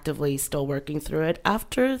I'm actively still working through it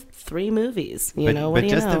after 3 movies. But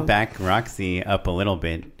just to back Roxy up a little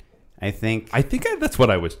bit, I think that's what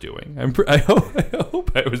I was doing. I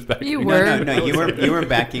hope I was backing. You were. No, you were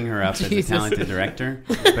backing her up as a talented director.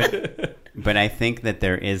 But I think that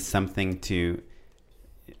there is something to,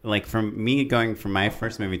 like, from me going from my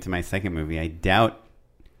first movie to my second movie, I doubt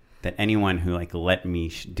that anyone who like let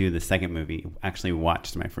me do the second movie actually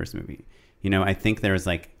watched my first movie. You know, I think there was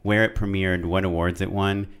like where it premiered, what awards it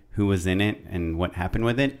won, who was in it, and what happened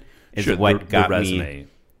with it is what got me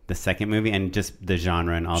the second movie, and just the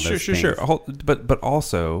genre and all those things. Sure. But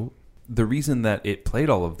also, the reason that it played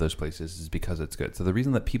all of those places is because it's good. So the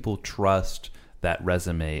reason that people trust that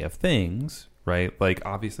resume of things, right? Like,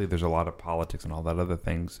 obviously, there's a lot of politics and all that other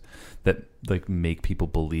things that like make people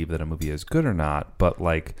believe that a movie is good or not. But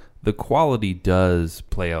like, the quality does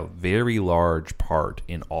play a very large part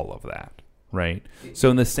in all of that, right? So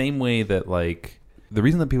in the same way that like, the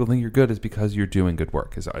reason that people think you're good is because you're doing good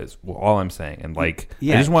work is all I'm saying. And like,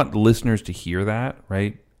 I just want listeners to hear that,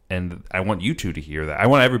 right? And I want you two to hear that. I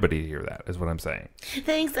want everybody to hear that is what I'm saying.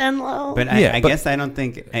 Thanks, Enlo. But I guess I don't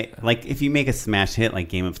think, like, if you make a smash hit like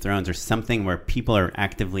Game of Thrones or something where people are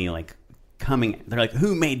actively like coming, they're like,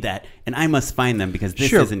 who made that? And I must find them because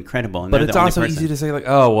this is incredible. And but it's also easy to say like,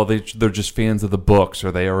 oh, well, they're just fans of the books,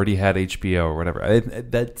 or they already had HBO or whatever.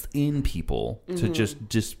 That's in people to just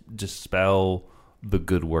dispel the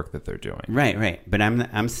good work that they're doing. Right. But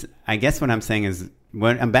I guess what I'm saying is,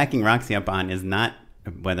 what I'm backing Roxy up on is not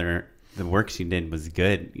whether the work she did was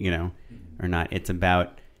good, or not. It's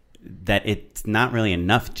about that it's not really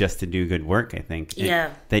enough just to do good work, I think.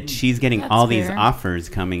 That she's getting all these offers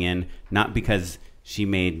coming in, not because she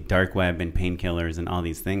made Dark Web and Painkillers and all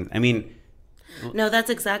these things. I mean... No, that's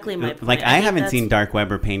exactly my point. Like, I haven't seen Dark Web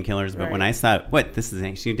or Painkillers, but when I saw,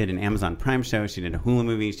 she did an Amazon Prime show, she did a Hulu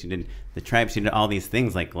movie, she did The Tribe, she did all these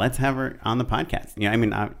things. Like, let's have her on the podcast. I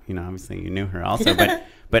mean, obviously you knew her also,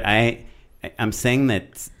 but I'm saying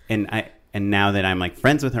that, and now that I'm like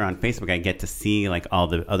friends with her on Facebook, I get to see like all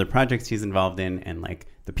the other projects she's involved in and like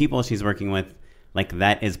the people she's working with. Like,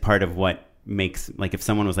 that is part of what makes, like, if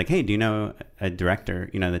someone was like, hey, do you know a director,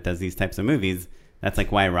 that does these types of movies? That's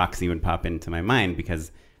like why Roxy would pop into my mind,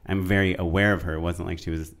 because I'm very aware of her. It wasn't like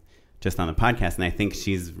she was just on the podcast. And I think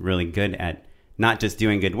she's really good at not just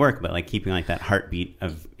doing good work, but like keeping like that heartbeat in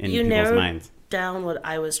people's minds. You narrowed down what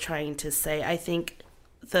I was trying to say. I think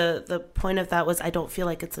the point of that was I don't feel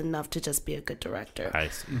like it's enough to just be a good director. I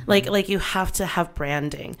see. Like you have to have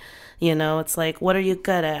branding. It's like, what are you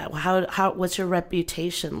good at? How what's your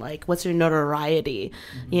reputation like? What's your notoriety?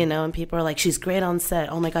 And people are like, she's great on set.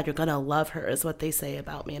 Oh my God, you're gonna love her, is what they say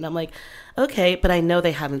about me. And I'm like, okay, but I know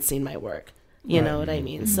they haven't seen my work. You know what I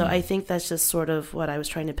mean? So I think that's just sort of what I was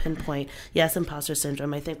trying to pinpoint. Yes, imposter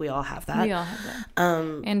syndrome. I think we all have that. We all have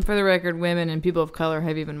that. And for the record, women and people of color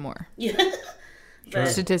have even more. Yeah. Sure.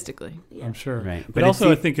 Statistically. I'm sure. Right. But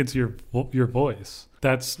also, I think it's your voice.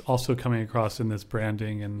 That's also coming across in this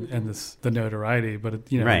branding and the notoriety. But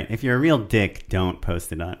right. If you're a real dick, don't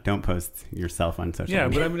post yourself on social media. Yeah,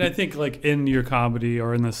 but I mean, I think like in your comedy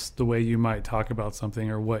or in the way you might talk about something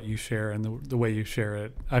or what you share and the way you share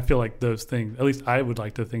it, I feel like those things. At least I would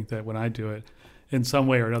like to think that when I do it, in some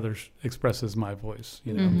way or another, expresses my voice.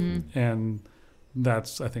 And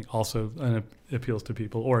that's, I think, also appeals to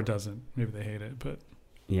people, or it doesn't. Maybe they hate it, but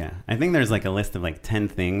yeah, I think there's like a list of like 10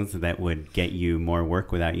 things that would get you more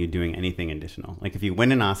work without you doing anything additional. Like if you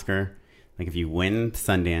win an Oscar, like if you win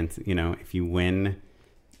Sundance, if you win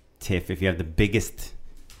TIFF, if you have the biggest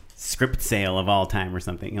script sale of all time or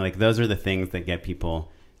something, like those are the things that get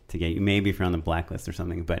people to get you. Maybe if you're on the blacklist or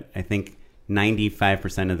something, but I think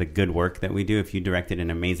 95% of the good work that we do, if you directed an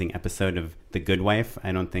amazing episode of The Good Wife,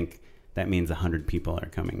 I don't think that means 100 people are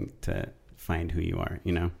coming to find who you are,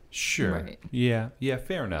 Sure. Right. Yeah,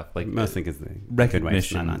 fair enough. Like, mostly because the recognition Good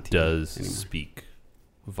Wife's not on TV does anymore. speak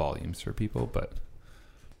volumes for people, but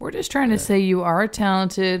We're just trying to say you are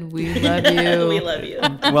talented. We love you. We love you.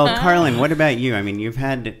 Well, Carlin, what about you? I mean, you've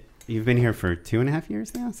been here for 2.5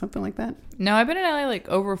 years now, something like that? No, I've been in LA like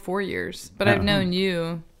over 4 years, but I've known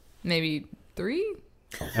you maybe 3.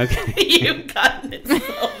 Okay. You've gotten it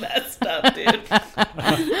so messed up, dude.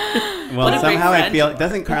 Well, somehow I feel,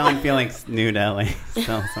 doesn't Carlin feel like new to LA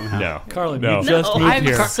still somehow? no. Carlin, No. you just moved I'm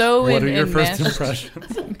here. so what are your first enmeshed.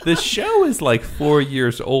 impressions? The show is like 4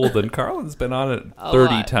 years old, and Carlin's been on it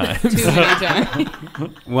 30 lot. times. Too many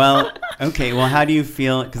times. Well, okay. Well, how do you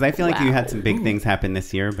feel? Because I feel like you Wow. had some big things happen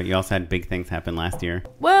this year, but you also had big things happen last year.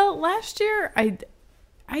 Well, last year I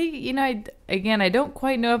don't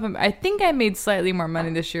quite know if I think I made slightly more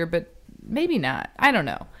money this year, but maybe not. I don't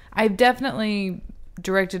know. I've definitely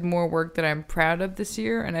directed more work that I'm proud of this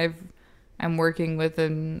year, and I'm working with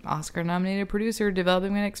an Oscar-nominated producer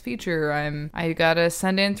developing my next feature. I got a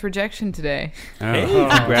Sundance rejection today. Hey,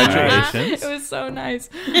 congratulations. It was so nice.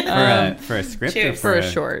 For a script or cheers. For a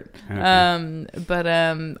short.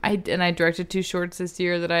 Okay. I directed 2 shorts this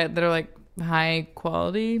year that are like high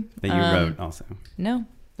quality. That you wrote also. No,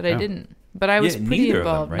 that I Oh. didn't. But I was Yeah, pretty neither of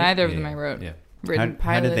them, involved. right? Neither of Yeah. them I wrote. Yeah. Written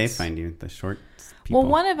How did they pilots. find you, the short people? Well,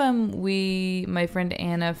 one of them, my friend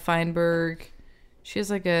Anna Feinberg, she has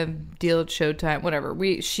like a deal at Showtime, whatever.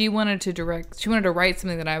 She wanted to write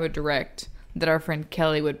something that I would direct that our friend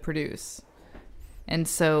Kelly would produce. And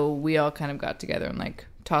so we all kind of got together and like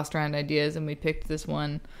tossed around ideas, and we picked this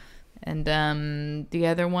one. And the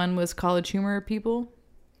other one was College Humor People.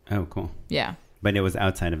 Oh, cool. Yeah. But it was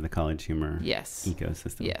outside of the College Humor Yes.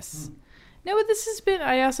 ecosystem. Yes. No, but this has been,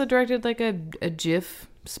 I also directed like a GIF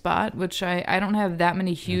spot, which I don't have that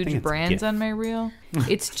many think huge it's brands GIF. on my reel.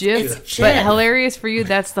 It's GIF, It's but GIF. hilarious for you.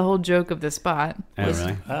 That's the whole joke of the spot. Oh, was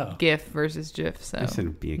really? Oh. GIF versus GIF. So I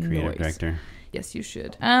should be a creative noise. director. Yes, you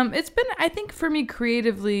should. It's been, I think for me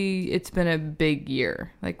creatively, it's been a big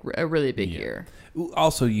year, like a really big year.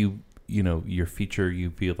 Also, your feature, you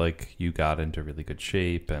feel like you got into really good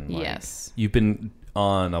shape, and like, Yes. you've been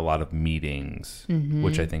on a lot of meetings, Mm-hmm.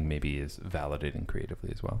 which I think maybe is validating creatively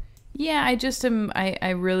as well. Yeah, I just am.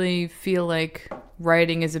 I really feel like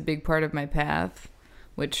writing is a big part of my path,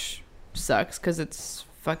 which sucks because it's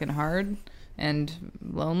fucking hard and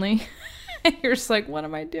lonely. You're just like, what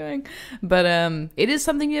am I doing? But it is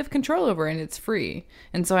something you have control over, and it's free.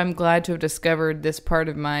 And so I'm glad to have discovered this part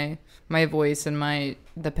of my voice and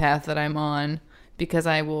the path that I'm on, because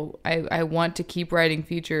I want to keep writing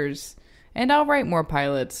features, and I'll write more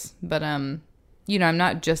pilots. But I'm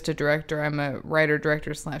not just a director. I'm a writer,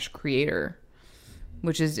 director / creator,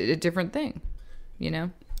 which is a different thing,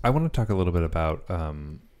 I want to talk a little bit about,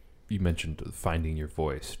 you mentioned finding your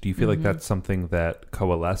voice. Do you feel like that's something that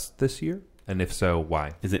coalesced this year? And if so,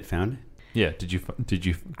 why? Is it found? Yeah. Did you?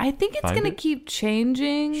 I think it's going to keep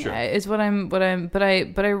changing. Sure. Is what I'm. But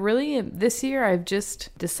I really this year I've just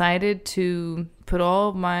decided to put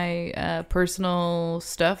all my personal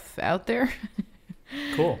stuff out there.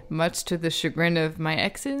 Cool. Much to the chagrin of my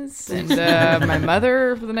exes and my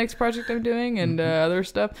mother for the next project I'm doing and other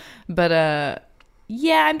stuff. But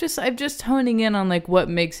yeah, I'm just honing in on like what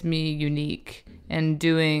makes me unique and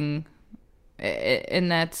doing.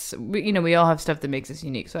 And that's, we all have stuff that makes us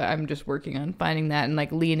unique. So I'm just working on finding that and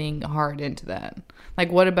like leaning hard into that.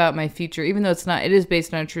 Like, what about my feature? Even though it is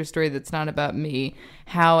based on a true story that's not about me.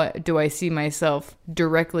 How do I see myself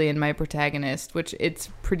directly in my protagonist? Which it's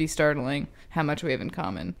pretty startling how much we have in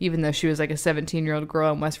common. Even though she was like a 17-year-old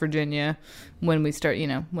girl in West Virginia when we start,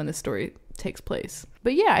 when the story takes place.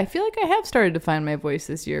 But yeah, I feel like I have started to find my voice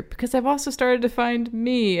this year because I've also started to find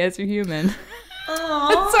me as a human.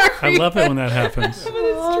 I love it when that happens. But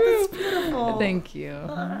it's true. That's beautiful. Thank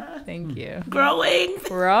you. Growing.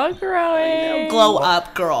 We're all growing. Glow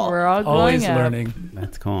up, girl. We're all growing Always up. learning.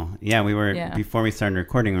 That's cool. Yeah, before we started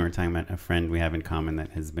recording, we were talking about a friend we have in common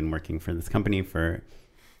that has been working for this company for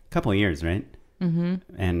a couple of years, right? Mm-hmm.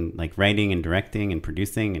 And like writing and directing and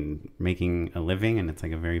producing and making a living. And it's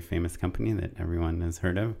like a very famous company that everyone has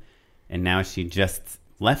heard of. And now she just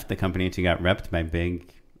left the company and she got repped by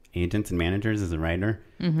big agents and managers as a writer.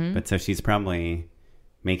 Mm-hmm. But so she's probably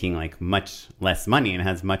making like much less money and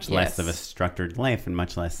has much less of a structured life and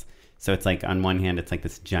much less. So it's like on one hand, it's like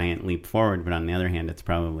this giant leap forward. But on the other hand, it's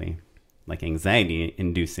probably like anxiety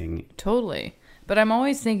inducing. Totally. But I'm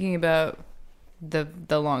always thinking about the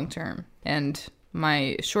long term, and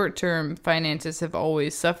my short term finances have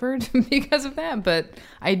always suffered because of that. But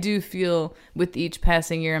I do feel with each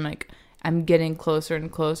passing year, I'm getting closer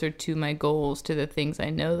and closer to my goals, to the things I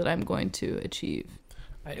know that I'm going to achieve.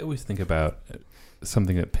 I always think about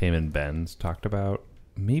something that Payman Benz talked about,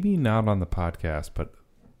 maybe not on the podcast, but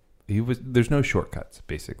there's no shortcuts,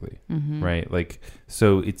 basically, right? Like,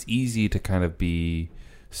 so it's easy to kind of be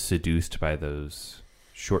seduced by those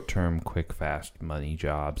short-term, quick, fast money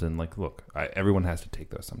jobs. And like, look, everyone has to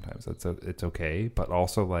take those sometimes. It's okay. But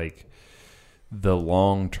also like the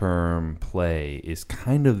long-term play is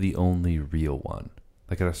kind of the only real one.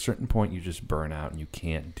 Like at a certain point, you just burn out and you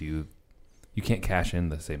can't cash in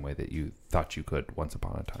the same way that you thought you could once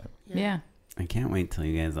upon a time. Yeah. I can't wait till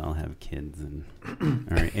you guys all have kids,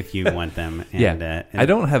 or if you want them. And, and I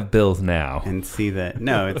don't have bills now. And see that.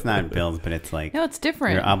 No, it's not bills, but it's like no, it's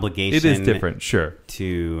different. Your obligation. It is different, sure.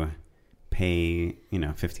 To pay,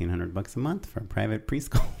 $1,500 a month for a private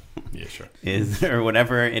preschool. Yeah, sure. Or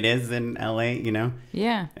whatever it is in LA,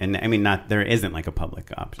 Yeah. And I mean, there isn't like a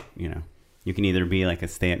public option. You can either be like a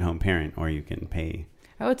stay-at-home parent, or you can pay.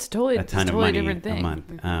 Oh, it's totally a ton of money different thing a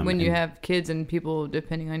month. when you have kids and people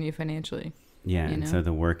depending on you financially. Yeah, and so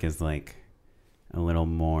the work is like a little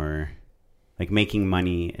more, like making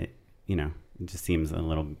money. It just seems a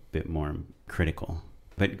little bit more critical.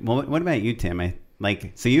 But what about you, Tim?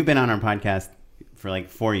 So you've been on our podcast for like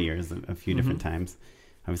 4 years, a few different times.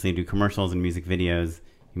 Obviously, you do commercials and music videos.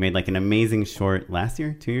 You made like an amazing short last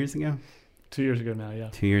year, 2 years ago. 2 years ago now, yeah.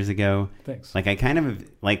 2 years ago. Thanks. Like I kind of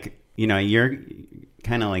like you're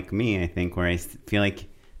kind of like me, I think, where I feel like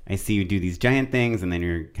I see you do these giant things, and then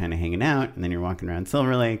you're kind of hanging out, and then you're walking around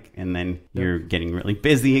Silver Lake, and then you're getting really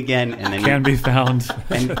busy again, and then can be found.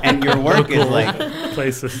 And your work is like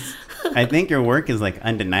places. I think your work is like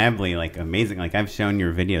undeniably like amazing. Like I've shown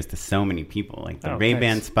your videos to so many people, like the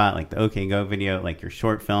Ray-Ban spot, like the OK Go video, like your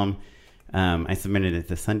short film. I submitted it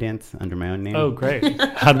to Sundance under my own name. Oh, great.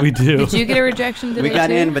 How'd we do? Did you get a rejection today? We got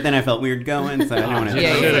too? in, but then I felt weird going, so I didn't want to.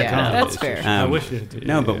 Yeah. That's fair. I wish you did.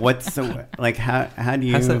 No, but what's so like? How do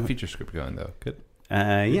you? How's that feature script going though? Good.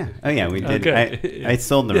 Yeah. Oh yeah, we did. Okay. I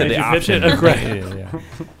sold the rights. The option. Oh,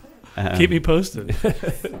 great. Keep me posted.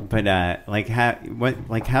 But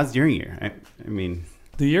how's your year? I mean,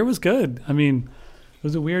 the year was good. I mean, it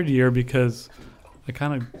was a weird year because I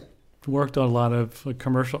kind of worked on a lot of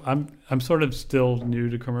commercial. I'm sort of still new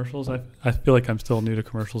to commercials. I feel like I'm still new to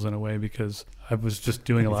commercials in a way because I was just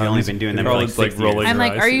doing a lot. You've only been doing them for like 6 years. I'm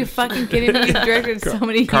like, are you fucking kidding me? You directed so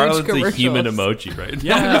many huge commercials. Carlin's a human emoji, right?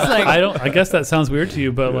 Yeah, I guess that sounds weird to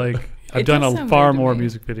you, but like I've done far more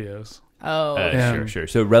music videos. Oh, sure.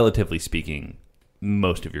 So relatively speaking,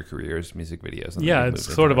 most of your career is music videos. And Yeah, it's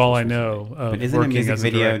sort of all I know. But isn't a music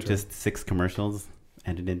video just 6 commercials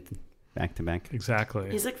edited back to back? Exactly.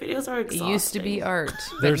 Music videos are exhausting. It used to be art,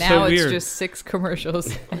 They're but now so it's weird. just 6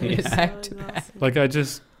 commercials back to back. Like I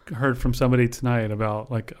just heard from somebody tonight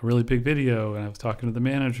about like a really big video, and I was talking to the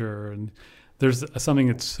manager, and there's something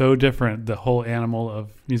that's so different. The whole animal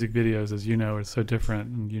of music videos, as you know, is so different,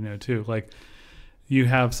 and you know too. Like you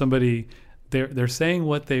have somebody, they're saying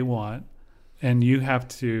what they want, and you have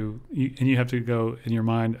to go in your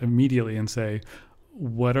mind immediately and say,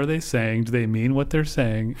 what are they saying? Do they mean what they're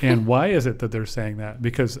saying? And why is it that they're saying that?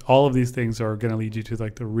 Because all of these things are going to lead you to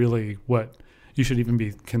like the really what you should even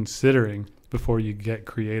be considering before you get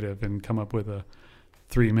creative and come up with a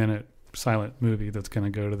 3-minute silent movie that's going to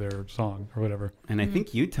go to their song or whatever. And I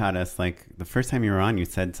think you taught us, like, the first time you were on, you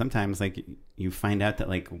said sometimes, like, you find out that,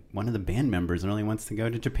 like, one of the band members really wants to go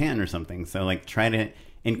to Japan or something. So, like, try to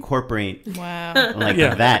incorporate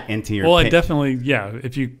that into your pitch. I definitely,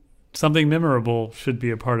 if you, something memorable should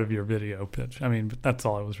be a part of your video pitch. I mean, that's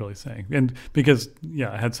all I was really saying. And because,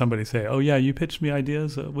 I had somebody say, oh, yeah, you pitched me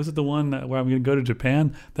ideas. Was it the one where I'm going to go to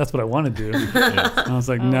Japan? That's what I want to do. And I was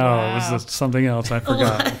like, it was just something else. I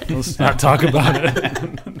forgot. Let's not talk about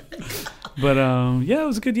it. But, it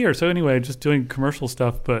was a good year. So anyway, just doing commercial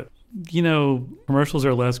stuff. But, commercials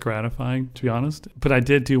are less gratifying, to be honest. But I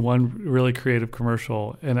did do one really creative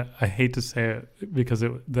commercial. And I hate to say it because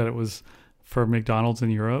it was for McDonald's in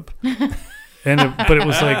Europe. But it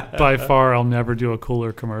was like, by far, I'll never do a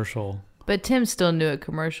cooler commercial. But Tim's still new at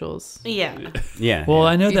commercials. Yeah. Yeah. Well,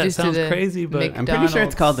 I know You that just sounds did a crazy, but I'm pretty sure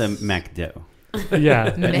it's called a McDo.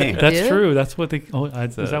 Yeah, McDo? that's true. That's what they.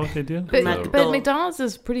 Is that what they do? But McDonald's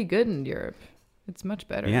is pretty good in Europe. It's much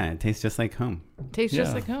better. Yeah, it tastes just like home. Tastes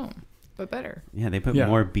just like home, but better. Yeah, they put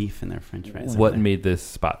more beef in their French fries. What made this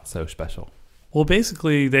spot so special? Well,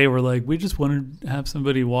 basically, they were like, we just wanted to have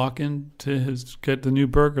somebody walk in to get the new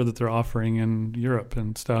burger that they're offering in Europe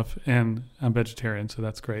and stuff. And I'm vegetarian, so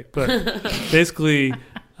that's great. But basically,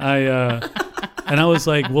 I was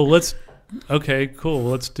like, well, okay, cool.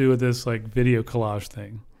 Let's do this like video collage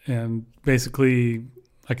thing. And basically,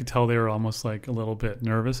 I could tell they were almost like a little bit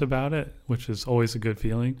nervous about it, which is always a good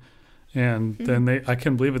feeling. And then I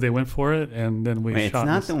couldn't believe it. They went for it, and then we shot. It's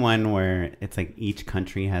not the one where it's like each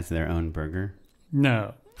country has their own burger.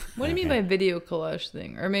 No. What do you mean by video collage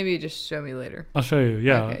thing? Or maybe you just show me later. I'll show you.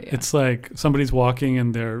 Yeah. Okay, yeah. It's like somebody's walking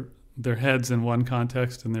and their head's in one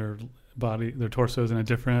context and their body, their torso's in a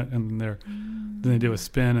different, and then they do a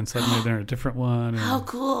spin and suddenly they're in a different one. And how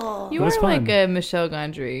cool! You are like a Michel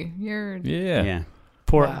Gondry. You're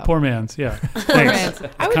Poor man's. Yeah. Thanks.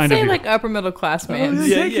 I would say like upper middle class man.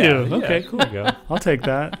 Thank you. Okay, cool. I'll take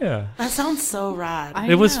that. Yeah. That sounds so rad. I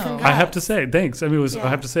have to say, thanks. I mean, I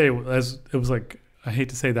have to say, it was like, I hate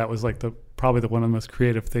to say that was like probably one of the most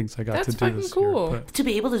creative things I got to do this cool. year. To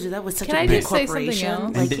be able to do that with such Can a I big just say corporation.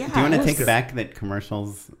 something else? Do you want to take back that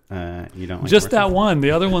commercials you don't like? Just that one.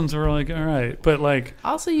 The other ones were like, all right. But like.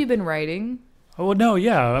 Also, you've been writing. Oh, no,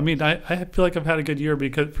 yeah. I mean, I feel like I've had a good year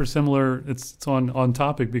because for similar, it's on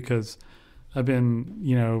topic because I've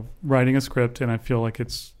been, writing a script and I feel like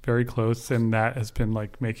it's very close, and that has been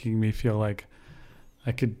like making me feel like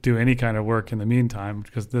I could do any kind of work in the meantime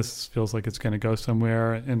because this feels like it's going to go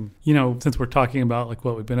somewhere. And, since we're talking about like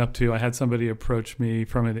what we've been up to, I had somebody approach me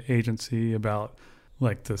from an agency about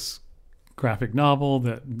like this graphic novel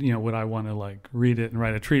that, would I want to like read it and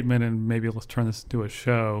write a treatment and maybe let's turn this into a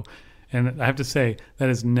show. And I have to say, that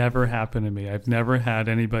has never happened to me. I've never had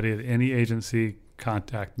anybody at any agency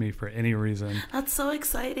contact me for any reason. That's so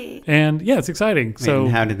exciting. And yeah, it's exciting. Wait, so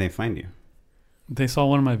and how did they find you? They saw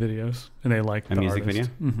one of my videos and they liked a music artist.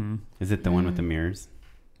 video. Mm-hmm. Is it the one with the mirrors?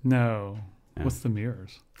 No. What's the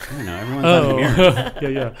mirrors? I don't know. Everyone's on the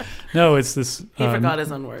mirrors. Yeah. No, it's this. He forgot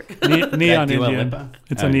his own work. Neon Indian.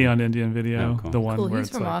 It's a Neon Indian video. Cool. The one cool. where He's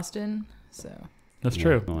it's from like, Austin, so that's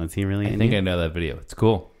true. Well, is he really? I think I know that video. It's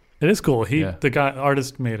cool. It is cool. The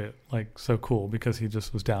artist made it like so cool because he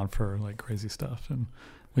just was down for like crazy stuff, and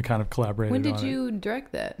we kind of collaborated. When did on you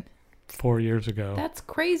direct that? 4 years ago. That's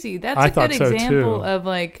crazy. That's a good example of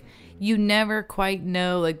like you never quite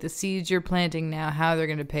know like the seeds you're planting now how they're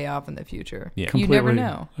going to pay off in the future. Yeah, completely, you never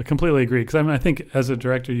know. I completely agree because I think as a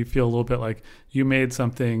director you feel a little bit like you made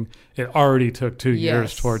something. It already took 2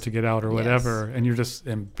 years for it to get out or whatever, and you're just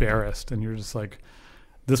embarrassed and you're just like.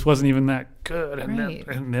 This wasn't even that good, and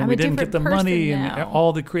then we didn't get the money, and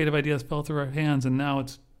all the creative ideas fell through our hands, and now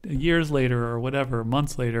it's years later or whatever,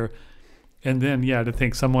 months later, and then to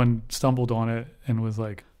think someone stumbled on it and was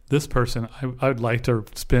like, this person, I would like to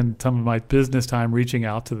spend some of my business time reaching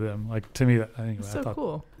out to them. Like, to me, I think So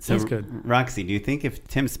cool. That's good. Roxy, do you think if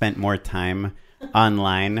Tim spent more time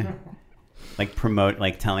online,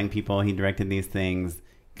 like telling people he directed these things,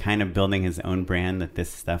 kind of building his own brand, that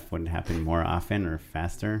this stuff would happen more often or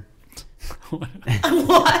faster?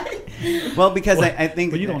 What? Well, because I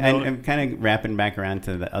think you don't know I'm kind of wrapping back around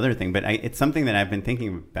to the other thing, but it's something that I've been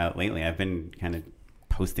thinking about lately. I've been kind of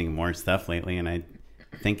posting more stuff lately, and I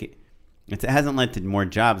think it hasn't led to more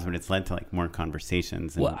jobs, but it's led to like more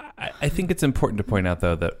conversations. And, Well, I think it's important to point out,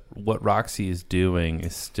 though, that what Roxy is doing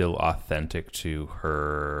is still authentic to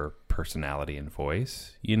her personality and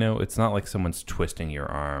voice. You know, it's not like someone's twisting your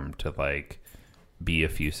arm to like be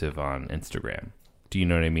effusive on Instagram. Do you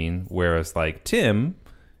know what I mean? Whereas like Tim,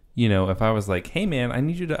 you know, if I was like, hey man, I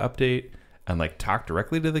need you to update and like talk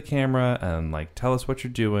directly to the camera and like tell us what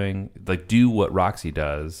you're doing, like do what Roxy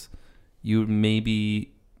does, you would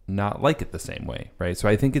maybe not like it the same way, right? So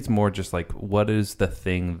I think it's more just like, what is the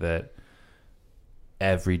thing that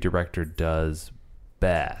every director does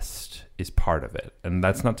best is part of it. And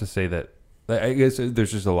that's not to say that, I guess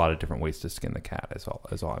there's just a lot of different ways to skin the cat is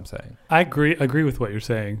all I'm saying. I agree with what you're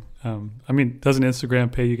saying. I mean, doesn't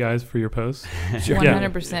Instagram pay you guys for your posts? Sure.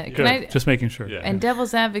 100%. Can I, just making sure. And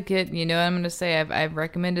devil's advocate, you know, I'm going to say I've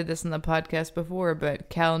recommended this in the podcast before, but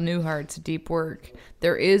Cal Newhart's Deep Work,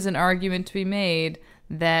 there is an argument to be made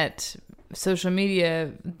that social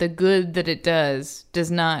media, the good that it does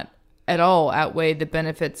not at all outweigh the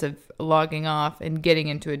benefits of logging off and getting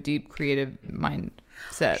into a deep creative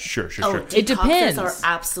mindset. Sure. It depends. Are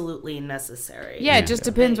absolutely necessary. Yeah, it just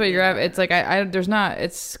depends what you're at. It's like there's not.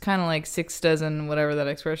 It's kind of like 6 dozen, whatever that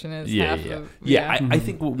expression is. Yeah. I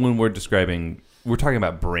think when we're describing, we're talking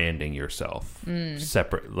about branding yourself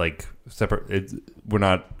separate. We're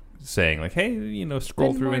not saying like, hey, you know,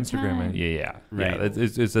 scroll through Instagram. Right.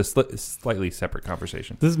 It's a slightly separate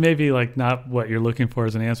conversation. This may be like not what you're looking for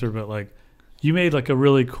as an answer, but like, you made like a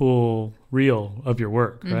really cool reel of your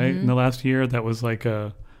work, right? In the last year, that was like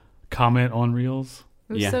a comment on reels.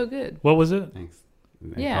 It was so good. What was it? Thanks.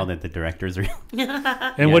 I called it the director's reel.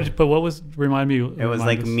 What was, remind me? It was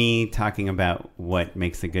like me talking about what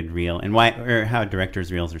makes a good reel and why, or how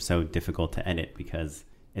director's reels are so difficult to edit, because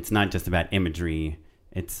it's not just about imagery.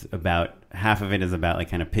 It's about, half of it is about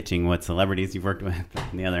like kind of pitching what celebrities you've worked with,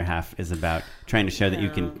 and the other half is about trying to show that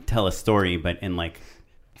you can tell a story, but in like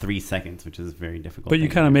 3 seconds, which is very difficult. But you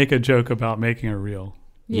kind of make a joke about making a reel.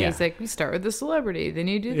 Yeah, it's like, you start with the celebrity, then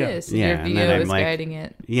you do this, and your your and VO is like, guiding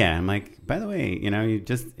it. Yeah, I'm like, by the way, you know, you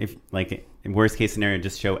just, if like, in worst case scenario,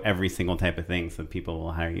 just show every single type of thing, so people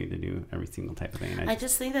will hire you to do every single type of thing. And I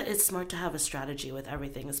just think that it's smart to have a strategy with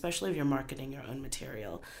everything, especially if you're marketing your own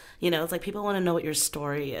material. You know, it's like people want to know what your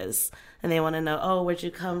story is, and they want to know, oh, where'd you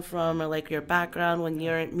come from, or like your background when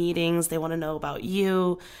you're at meetings. They want to know about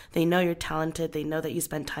you. They know you're talented. They know that you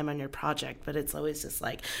spend time on your project, but it's always just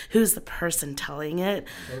like, who's the person telling it?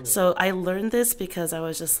 So I learned this because I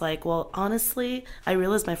was just like, well, honestly, I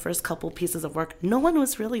realized my first couple pieces of work, no one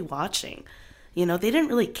was really watching. You know, they didn't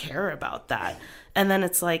really care about that. And then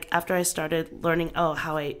it's like, after I started learning,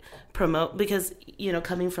 how I promote, because, you know,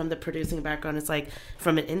 coming from the producing background, it's like,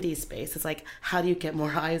 from an indie space, it's like, how do you get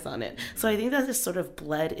more eyes on it? So I think that just sort of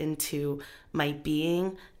bled into my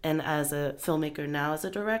being, and as a filmmaker now, as a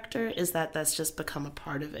director, is that's just become a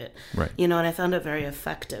part of it. Right. You know, and I found it very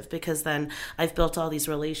effective, because then I've built all these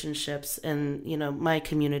relationships in, you know, my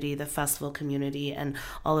community, the festival community, and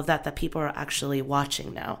all of that people are actually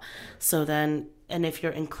watching now. So then, and if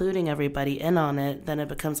you're including everybody in on it, then it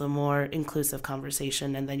becomes a more inclusive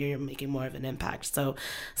conversation, and then you're making more of an impact. So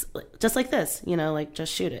just like this, you know, like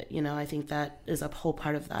just shoot it. You know, I think that is a whole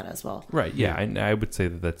part of that as well. Right. Yeah. And I would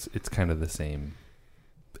say it's kind of the same.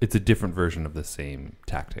 It's a different version of the same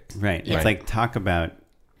tactic. Right. It's like, talk about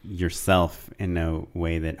yourself in a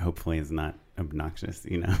way that hopefully is not obnoxious,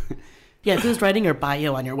 you know? Yeah, who's writing your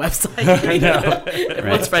bio on your website? I know.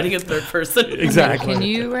 Everyone's writing in third person. Exactly. Can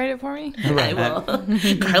you write it for me? I will.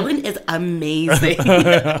 Carlin is amazing.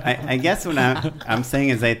 I guess what I'm saying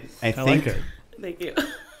is I think... like it. Thank you.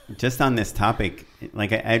 Just on this topic,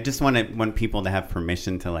 like I just want people to have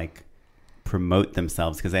permission to like promote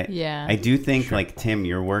themselves, because I do think like, Tim,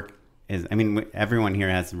 your work is, I mean, everyone here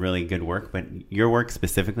has really good work, but your work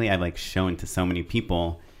specifically, I've like shown to so many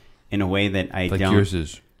people in a way that I like don't... Yours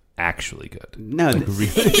is actually good. No, like,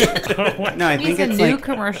 really. No, I think He's it's a new like,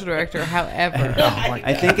 commercial director. However,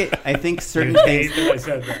 I think certain things. I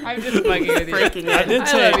said that. I'm just fucking with you. I did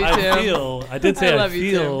say I love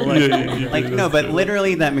you, feel Tim. like No, but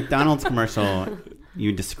literally that McDonald's commercial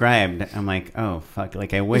you described, I'm like, oh fuck,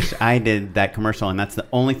 like I wish I did that commercial, and that's the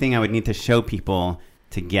only thing I would need to show people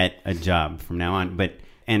to get a job from now on.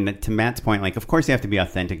 And to Matt's point, like, of course you have to be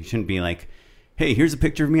authentic. You shouldn't be like, hey, here's a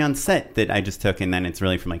picture of me on set that I just took, and then it's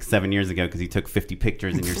really from like 7 years ago because you took 50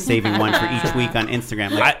 pictures and you're saving one for each week on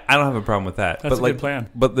Instagram. Like, I don't have a problem with that. That's but a good plan.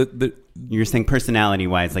 But you're saying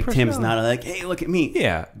personality-wise, like Tim's not like, hey, look at me.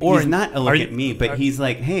 Yeah. Or he's not a look at me, but he's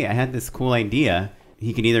like, hey, I had this cool idea.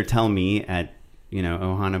 He can either tell me at,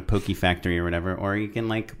 Ohana Poke Factory or whatever, or he can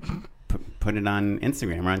like put it on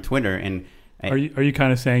Instagram or on Twitter. And are you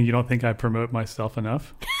kind of saying you don't think I promote myself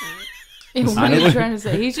enough? What are you trying to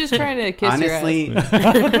say? He's just trying to kiss honestly, your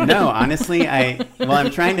ass. No, honestly, I'm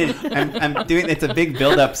doing, it's a big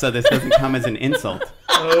buildup so this doesn't come as an insult.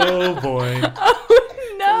 Oh boy.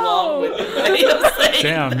 No.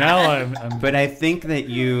 Damn, now I'm But I think that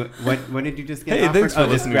what did you just get Hey, offered? thanks for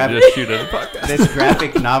This listening to Just Shoot It podcast. this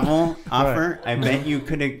graphic novel offer. I bet you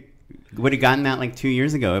would have gotten that like 2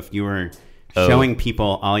 years ago if you were showing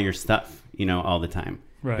people all your stuff, all the time.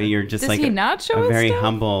 Right. But you're just Does like he not show a his very stuff?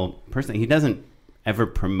 humble person. He doesn't ever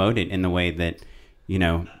promote it in the way that,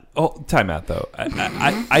 Oh, time out though.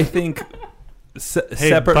 I think Hey,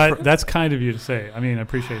 separate. but that's kind of you to say. I mean, I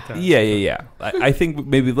appreciate that. Yeah. I think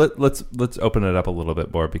maybe let's open it up a little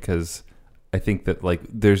bit more, because I think that like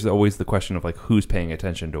there's always the question of like who's paying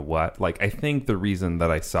attention to what. Like I think the reason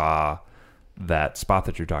that I saw that spot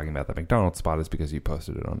that you're talking about, that McDonald's spot, is because you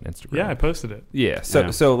posted it on Instagram. Yeah, I posted it. Yeah.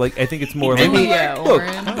 So like I think it's more like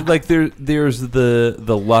Oren. like there's the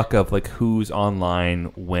luck of like who's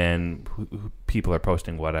online when who people are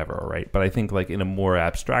posting whatever, right? But I think like in a more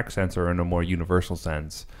abstract sense or in a more universal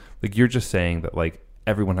sense, like you're just saying that like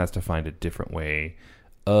everyone has to find a different way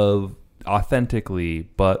of authentically,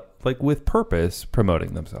 but like with purpose,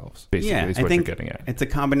 promoting themselves. Basically, is I what think you're getting at. it's a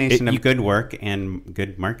combination of good work and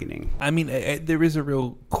good marketing. I mean, there is a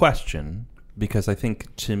real question, because I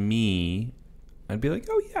think to me, I'd be like,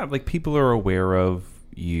 oh yeah, like people are aware of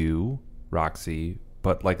you, Roxy,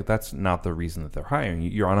 but like that's not the reason that they're hiring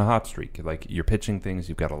you. You're on a hot streak. Like you're pitching things.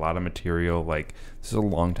 You've got a lot of material. Like this is a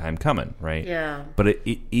long time coming, right? Yeah. But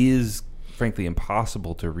it is frankly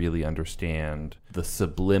impossible to really understand the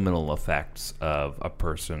subliminal effects of a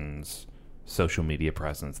person's social media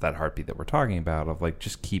presence, that heartbeat that we're talking about, of like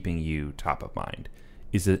just keeping you top of mind,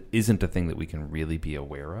 isn't a thing that we can really be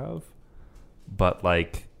aware of. But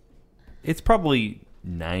like it's probably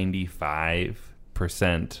 95%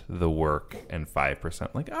 the work and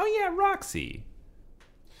 5% like, oh yeah, Roxy.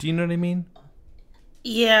 Do you know what I mean?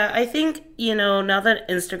 Yeah, I think, now that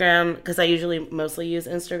Instagram, because I usually mostly use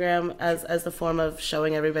Instagram as the form of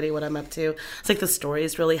showing everybody what I'm up to. It's like the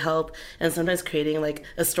stories really help. And sometimes creating like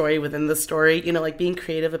a story within the story, like being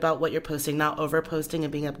creative about what you're posting, not over posting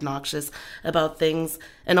and being obnoxious about things.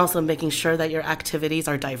 And also making sure that your activities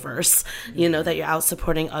are diverse, that you're out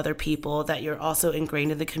supporting other people, that you're also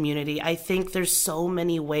ingrained in the community. I think there's so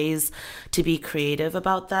many ways to be creative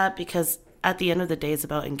about that, because at the end of the day, it's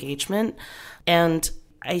about engagement. And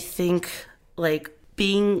I think like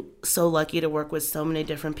being so lucky to work with so many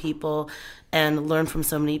different people and learn from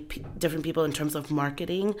so many different people in terms of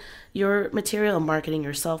marketing your material, marketing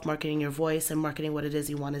yourself, marketing your voice, and marketing what it is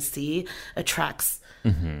you want to see attracts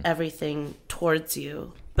everything towards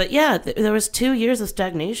you. But yeah, there was 2 years of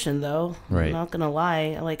stagnation though. Right. I'm not going to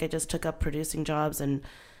lie. Like I just took up producing jobs and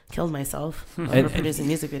killed myself for producing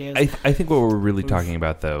music videos. I think what we're really talking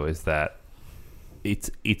about though is that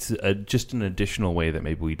it's just an additional way that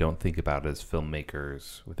maybe we don't think about as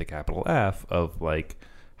filmmakers with a capital F, of like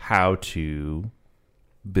how to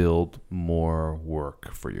build more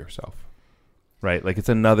work for yourself, right? Like it's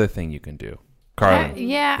another thing you can do. Carla.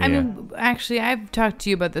 Yeah. I mean, actually, I've talked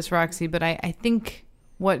to you about this, Roxy, but I think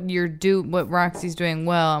what Roxy's doing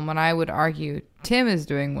well, and what I would argue Tim is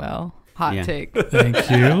doing well. Hot take. Thank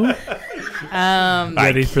you.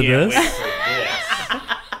 Ready for this?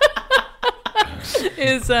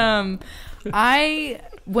 Is when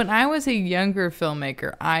I was a younger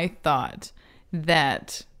filmmaker, I thought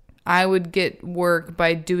that I would get work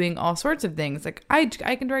by doing all sorts of things. Like I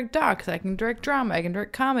can direct docs, I can direct drama, I can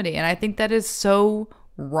direct comedy, and I think that is so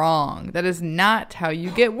wrong. That is not how you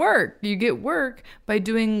get work. You get work by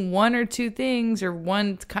doing one or two things, or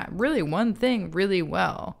one thing really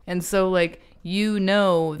well. And so like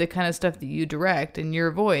the kind of stuff that you direct in your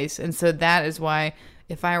voice, and so that is why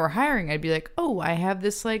if I were hiring, I'd be like, oh, I have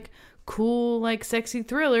this like cool like sexy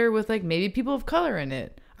thriller with like maybe people of color in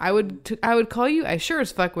it. I would call you. I sure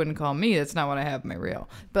as fuck wouldn't call me. That's not what I have in my reel.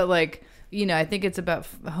 But like, I think it's about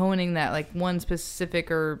honing that like one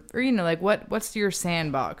specific or like what's your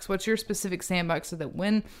sandbox? What's your specific sandbox, so that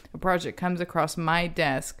when a project comes across my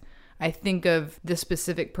desk, I think of the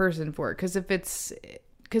specific person for it. Because if it's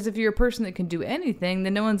because if you're a person that can do anything,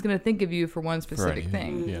 then no one's going to think of you for one specific Right.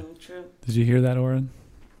 thing. Yeah. True. Did you hear that, Oren?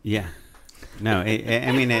 Yeah. No,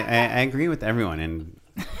 I mean, I agree with everyone, and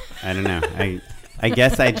I don't know. I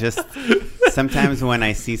guess I just sometimes when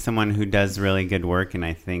I see someone who does really good work, and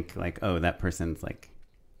I think like, oh, that person's like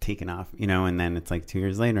taken off, you know, and then it's like 2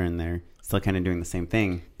 years later, and they're still kind of doing the same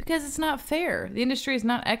thing. Because it's not fair. The industry is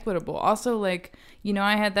not equitable. Also, like, you know,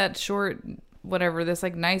 I had that short, whatever, this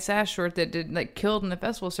like nice ass short that did like killed in the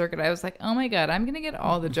festival circuit. I was like, oh my God, I'm going to get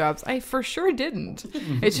all the jobs. I for sure didn't.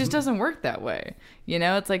 It just doesn't work that way. You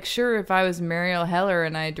know, it's like, sure, if I was Marielle Heller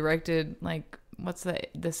and I directed like, what's that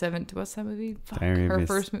movie? Fuck, Diary of her a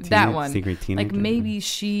first movie. Teen- That one. Secret Teenager. Like maybe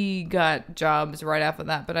she got jobs right after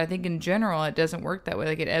that. But I think in general, it doesn't work that way.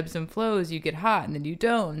 Like it ebbs and flows. You get hot and then you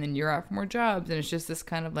don't. And then you're out for more jobs. And it's just this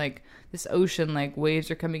kind of like this ocean, like waves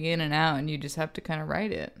are coming in and out. And you just have to kind of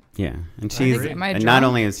ride it. Yeah. And Am I and drunk? not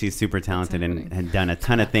only is she super talented and had done a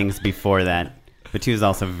ton of things before that, but she was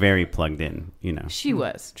also very plugged in, you know. She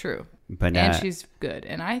was, true. But, and she's good.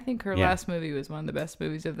 And I think her yeah. last movie was one of the best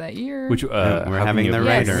movies of that year. Which we're how having can the you-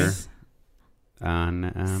 writer Yes. on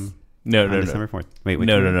No, on December 4th. Wait, which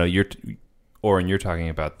no, one? no, no. Oren, you're talking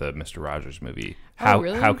about the Mr. Rogers movie.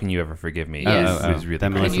 Really? How Can You Ever Forgive Me? Yes. It was really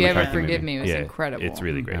That great. Melissa Can You Ever McCarthy Forgive movie. Me was Yeah, incredible. It's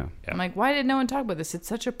really great. Oh. Yeah. I'm like, why did no one talk about this? It's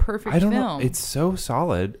such a perfect I don't film. know. It's so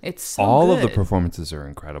solid. It's so all of the good. performances are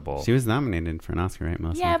incredible. She was nominated for an Oscar, right,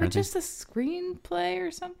 Melissa Yeah, but McCarthy? just a screenplay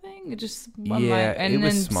or something. It just won Yeah, and it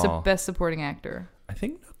was then small. best supporting actor. I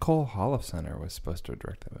think Nicole Holofcener was supposed to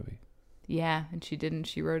direct that movie. Yeah, and she didn't.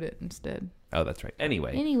 She wrote it instead. Oh, that's right.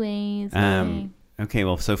 Anyway, Anyways, Okay,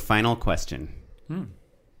 well, so final question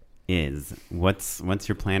is what's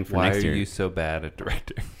your plan for why next are year? you so bad at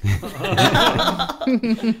directing?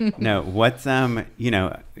 No, what's you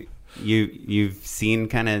know, you've seen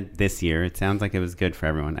kind of this year. It sounds like it was good for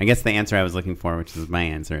everyone. I guess the answer I was looking for, which is my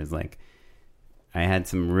answer, is like I had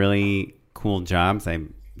some really cool jobs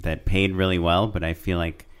that paid really well, but I feel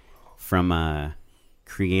like from a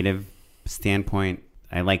creative standpoint,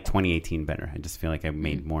 I like 2018 better. I just feel like I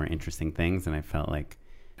made more interesting things, and I felt like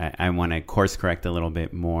I want to course correct a little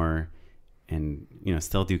bit more, and you know,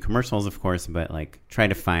 still do commercials, of course, but like try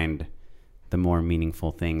to find the more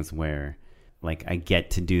meaningful things where like I get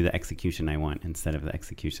to do the execution I want instead of the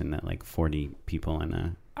execution that like 40 people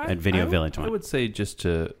in at Video Village I want. would say, just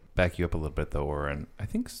to back you up a little bit though, Oren, I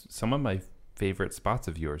think some of my favorite spots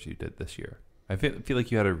of yours you did this year. I feel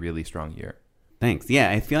like you had a really strong year. Thanks. Yeah,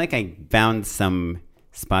 I feel like I found some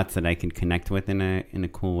spots that I can connect with in a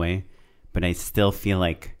cool way, but I still feel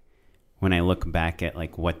like when I look back at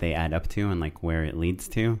like what they add up to and like where it leads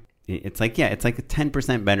to, it's like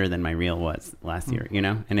 10% better than my reel was last year, you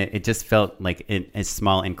know? And it just felt like a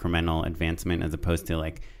small incremental advancement as opposed to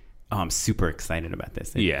like, oh, I'm super excited about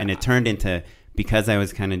this. And it turned into, because I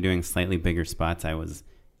was kind of doing slightly bigger spots,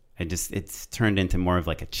 it's turned into more of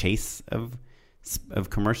like a chase of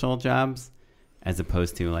commercial jobs, as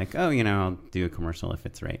opposed to like, oh, you know, I'll do a commercial if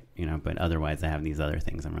it's right, you know, but otherwise I have these other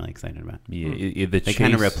things I'm really excited about. Yeah, They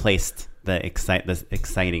kind of replaced the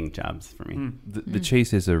exciting jobs for me. The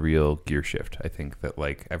chase is a real gear shift. I think that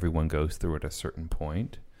like everyone goes through at a certain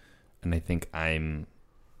point, and I think I'm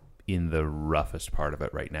in the roughest part of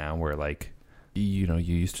it right now, where like, you know,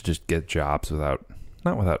 you used to just get jobs not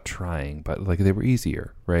without trying, but like they were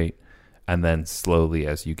easier, right? And then slowly,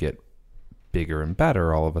 as you get bigger and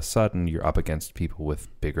better, all of a sudden you're up against people with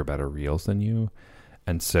bigger, better reels than you.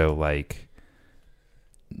 And so like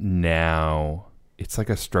now it's like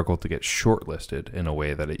a struggle to get shortlisted in a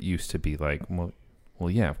way that it used to be like, well,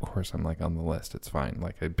 yeah, of course I'm like on the list. It's fine.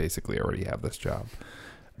 Like I basically already have this job.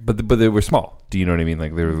 But they were small. Do you know what I mean?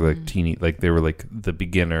 Like they were like teeny, like they were like the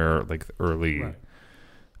beginner, like the early. Right.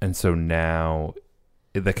 And so now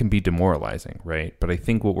that can be demoralizing, right? But I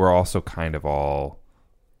think what we're also kind of all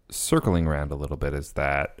circling around a little bit is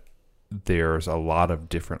that there's a lot of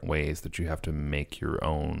different ways that you have to make your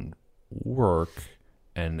own work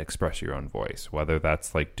and express your own voice, whether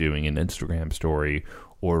that's like doing an Instagram story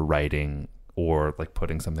or writing or like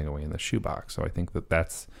putting something away in the shoebox. So I think that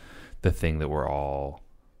that's the thing that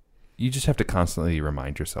you just have to constantly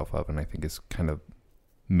remind yourself of, and I think is kind of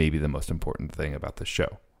maybe the most important thing about the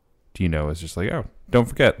show. Do you know, it's just like, oh, don't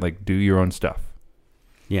forget, like do your own stuff.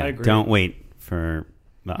 Yeah, don't wait for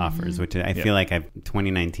the offers, which I feel like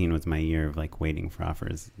 2019 was my year of like waiting for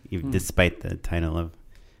offers, despite the title of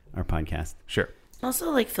our podcast. Sure.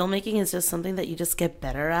 Also, like filmmaking is just something that you just get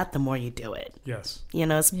better at the more you do it. Yes. You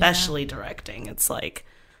know, especially directing. It's like,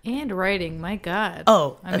 and writing, my God.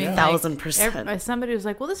 Oh, I mean, 1,000%. Somebody was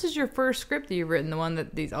like, well, this is your first script that you've written, the one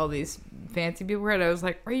that all these fancy people read. I was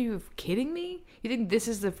like, are you kidding me? You think this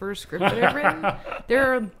is the first script that I've written?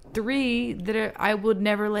 There are 3 that I would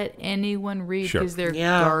never let anyone read because they're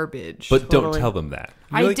garbage. But don't tell them that.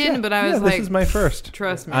 I didn't, but I was like, this is my first.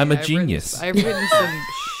 Trust me. I'm a genius. I've written some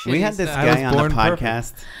shitty We had this stuff. guy on the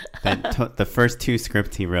podcast that the first 2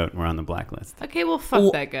 scripts he wrote were on the blacklist. Okay, well,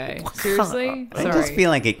 fuck that guy. Seriously? I just feel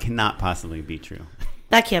like it cannot possibly be true.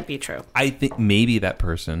 That can't be true. I think maybe that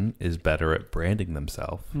person is better at branding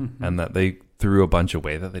themselves and that they threw a bunch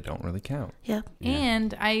away that they don't really count. Yeah.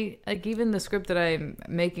 And I, like, even the script that I'm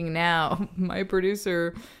making now, my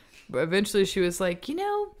producer, eventually she was like, you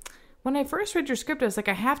know, when I first read your script, I was like,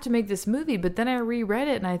 I have to make this movie. But then I reread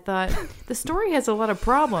it and I thought, the story has a lot of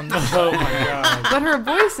problems. Oh, my God. But her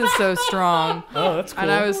voice is so strong. Oh, that's cool.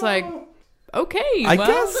 And I was like, okay, I well,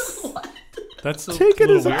 guess. That's Take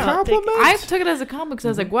it as a compliment. I took it as a compliment because I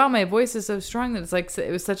was like, wow, my voice is so strong that it's like,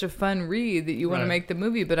 it was such a fun read that you want to make the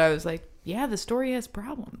movie. But I was like, yeah, the story has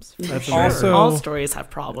problems. That's also, all stories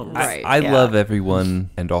have problems. Right. I love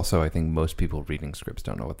everyone, and also I think most people reading scripts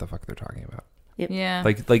don't know what the fuck they're talking about. Yeah.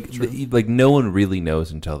 Like no one really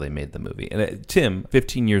knows until they made the movie. And Tim,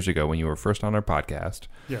 15 years ago when you were first on our podcast,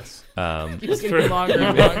 yes, it's gonna be longer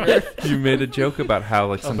and longer. You made a joke about how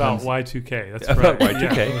like sometimes about Y2K. That's about right.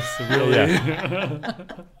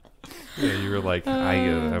 Y2K. Yeah, you were like,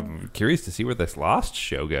 I'm curious to see where this Lost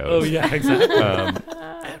show goes. Oh yeah, exactly.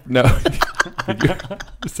 No, you're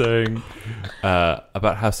saying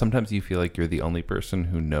about how sometimes you feel like you're the only person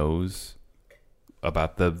who knows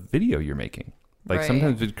about the video you're making. Like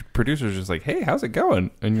sometimes the producers are just like, hey, how's it going?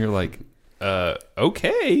 And you're like,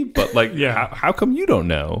 okay, but like, how come you don't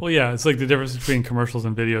know? Well, yeah, it's like the difference between commercials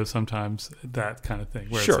and videos sometimes, that kind of thing.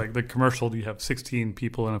 Where it's like the commercial, you have 16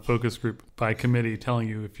 people in a focus group by committee telling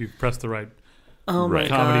you if you press the right comedy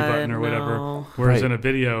button or whatever. Whereas in a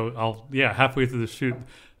video, halfway through the shoot,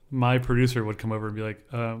 my producer would come over and be like,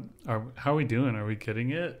 how are we doing? Are we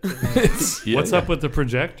getting it? What's up with the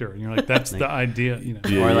projector? And you're like, that's the idea. You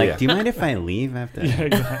know. Or like, do you mind if I leave after? Yeah,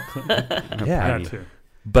 exactly. Yeah,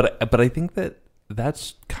 but I think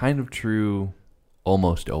that's kind of true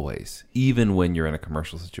almost always. Even when you're in a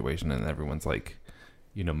commercial situation and everyone's like,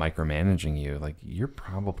 you know, micromanaging you, like you're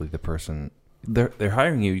probably the person they're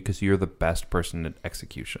hiring you because you're the best person at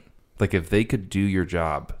execution. Like if they could do your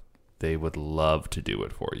job, they would love to do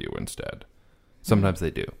it for you instead. Sometimes they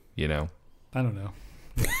do, you know? I don't know.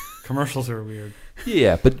 Commercials are weird.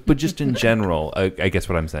 Yeah, but just in general, I guess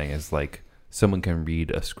what I'm saying is like someone can read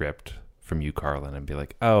a script from you, Carlin, and be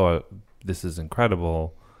like, oh, this is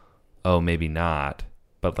incredible. Oh, maybe not.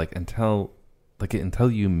 But like until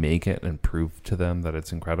you make it and prove to them that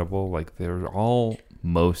it's incredible, like they're all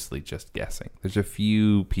mostly just guessing. There's a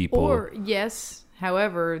few people. Or yes.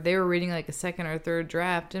 However, they were reading like a second or third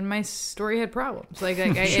draft, and my story had problems. Like I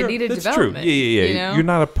needed that's development. True. Yeah. You know? You're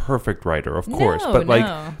not a perfect writer, of course, but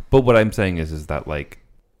but what I'm saying is that like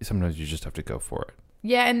sometimes you just have to go for it.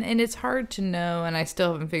 Yeah, and it's hard to know, and I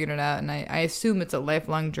still haven't figured it out. And I assume it's a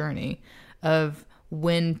lifelong journey of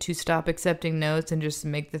when to stop accepting notes and just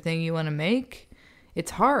make the thing you want to make.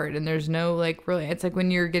 It's hard, and there's no like really. It's like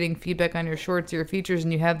when you're getting feedback on your shorts, or your features,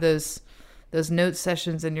 and you have those note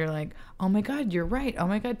sessions and you're like, oh my God, you're right. Oh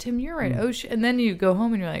my God, Tim, you're right. Oh shit. And then you go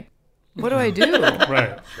home and you're like, what do I do?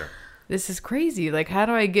 Right. Sure. This is crazy. Like, how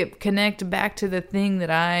do I connect back to the thing that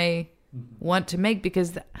I want to make?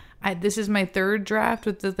 Because this is my third draft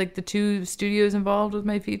with the 2 studios involved with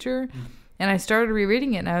my feature. And I started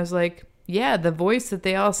rereading it and I was like, yeah, the voice that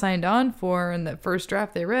they all signed on for in the first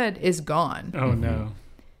draft they read is gone. Oh no.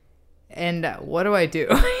 And what do I do?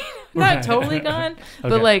 Not totally gone,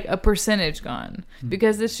 but like a percentage gone.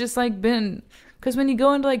 Because it's just like because when you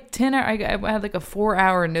go into like 10 hour, I had like a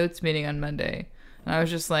 4-hour notes meeting on Monday. And I was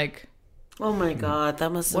just like, oh my God, that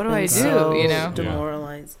must have what been do I do? so You know,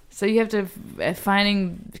 demoralized. So you have to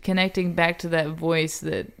connecting back to that voice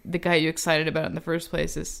that got you excited about in the first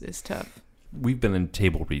place is tough. We've been in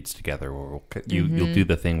table reads together where you'll do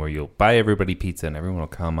the thing where you'll buy everybody pizza and everyone will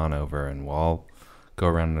come on over and we'll all go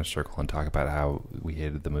around in a circle and talk about how we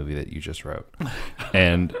hated the movie that you just wrote.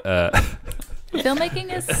 And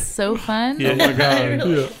filmmaking is so fun. Yeah, oh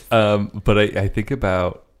my God. But I think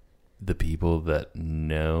about the people that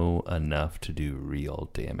know enough to do real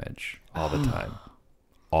damage all the time.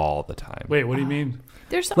 All the time. Wait, what do you mean?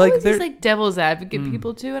 There's always these like devil's advocate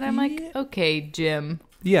people too, and I'm like, okay, Jim.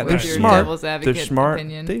 Yeah, they're your smart. Devil's advocate They're smart.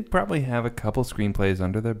 Opinion. They probably have a couple screenplays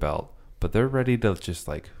under their belt, but they're ready to just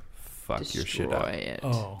like fuck your shit up. It.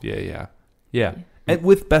 Oh, yeah. And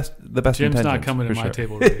with the best Jim's intentions. not coming to my sure.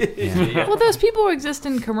 table. Really. Well, those people exist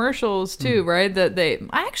in commercials too, right? That they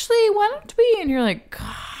actually, why don't we? And you're like,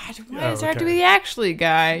 God, Why does it have to be the Actually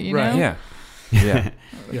guy? You know? Yeah. Yeah.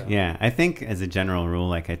 Yeah, I think as a general rule,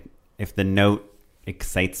 like if the note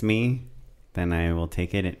excites me, then I will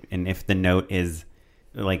take it. And if the note is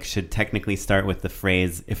like should technically start with the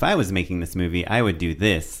phrase, if I was making this movie, I would do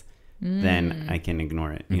this, then I can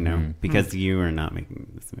ignore it, you know, because you are not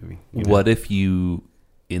making this movie. You know? What if you,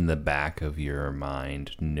 in the back of your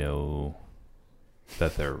mind, know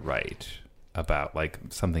that they're right about like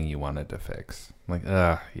something you wanted to fix? Like,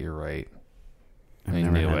 you're right. I've I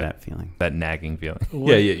never knew had it. that feeling. That nagging feeling.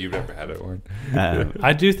 What? Yeah, you've never had it, Warren.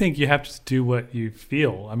 I do think you have to do what you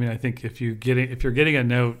feel. I mean, I think if you're getting a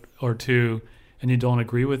note or two and you don't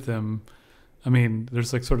agree with them, I mean,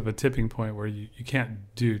 there's like sort of a tipping point where you can't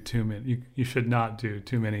do too many. You should not do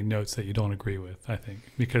too many notes that you don't agree with, I think,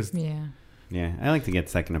 because Yeah, I like to get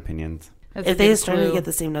second opinions. If they started to get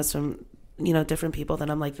the same notes from different people, then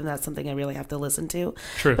I'm like, then that's something I really have to listen to.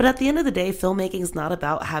 True. But at the end of the day, filmmaking is not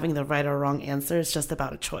about having the right or wrong answer. It's just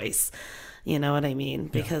about a choice. You know what I mean?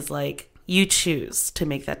 Because like you choose to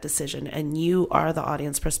make that decision, and you are the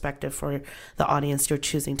audience perspective for the audience you're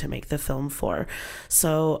choosing to make the film for.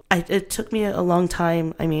 So it took me a long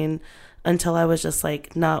time. I mean, until I was just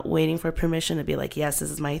like not waiting for permission to be like, yes, this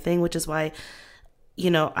is my thing, which is why, you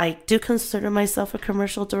know, I do consider myself a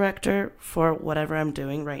commercial director for whatever I'm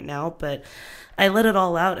doing right now, but I let it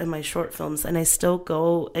all out in my short films, and I still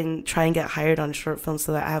go and try and get hired on short films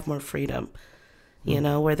so that I have more freedom, you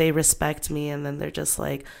know, where they respect me, and then they're just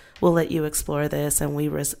like, we'll let you explore this, and we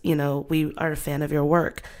are a fan of your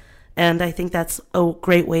work. And I think that's a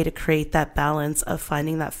great way to create that balance of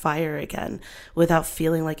finding that fire again without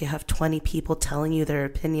feeling like you have 20 people telling you their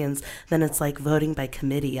opinions. Then it's like voting by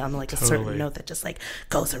committee on like a certain note that just like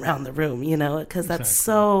goes around the room, you know, because that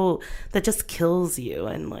just kills you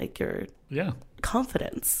and like your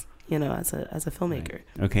confidence, you know, as a filmmaker.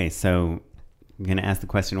 Right. Okay, so I'm going to ask the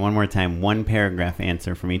question one more time. One paragraph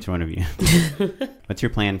answer from each one of you. What's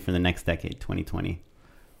your plan for the next decade, 2020?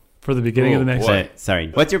 For the beginning of the next...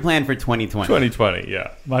 Sorry. What's your plan for 2020? 2020,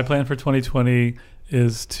 yeah. My plan for 2020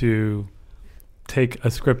 is to take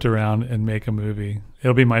a script around and make a movie.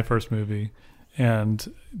 It'll be my first movie.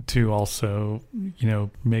 And to also, you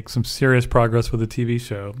know, make some serious progress with a TV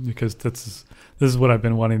show, because this is what I've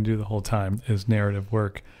been wanting to do the whole time, is narrative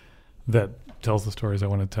work that tells the stories I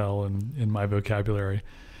want to tell in my vocabulary.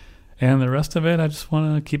 And the rest of it, I just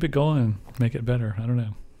want to keep it going, make it better. I don't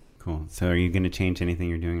know. Cool. So are you going to change anything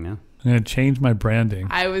you're doing now? I'm going to change my branding.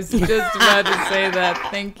 I was just about to say that.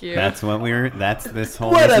 Thank you. That's this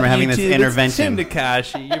whole reason we're having this intervention. It's Tim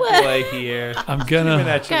Takashi, your boy here. I'm gonna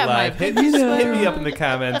at you live. Hit me up in the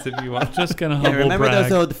comments if you want. I'm just gonna humble remember brag.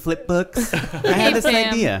 those old flip books? I had this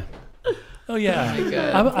idea. Oh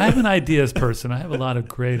yeah, I am an ideas person. I have a lot of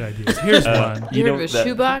great ideas. Here's one. You heard of a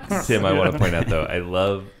shoebox? Tim, I want to point out though, I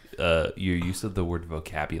love your use of the word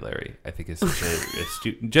vocabulary. I think is such a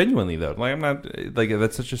astute. Genuinely though, like I'm not like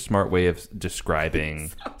that's such a smart way of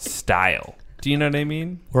describing style. Do you know what I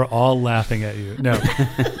mean? We're all laughing at you. No,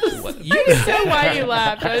 I just know why you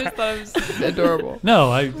laughed. I just thought it was adorable.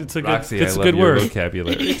 No, it's a Roxy, good. It's I a good love your word.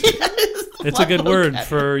 vocabulary. It's a good word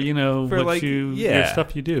for for what like, your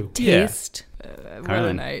stuff you do. Taste. What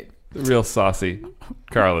a night. Real saucy.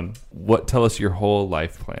 Carlin, tell us your whole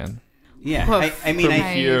life plan. Yeah, I mean, From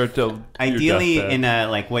here till ideally your deathbed.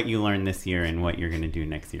 in like what you learned this year and what you're going to do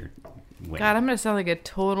next year. God, I'm going to sound like a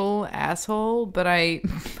total asshole, but I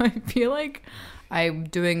feel like I'm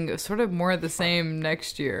doing sort of more of the same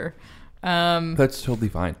next year. That's totally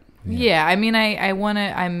fine. Yeah, I mean, I want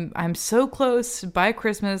to. I'm so close by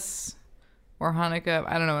Christmas or Hanukkah.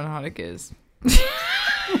 I don't know when Hanukkah is.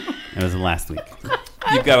 It was last week.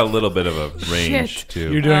 You've got a little bit of a range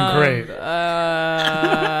too. You're doing great.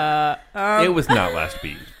 It was not last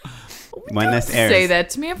week. When this airs, Say that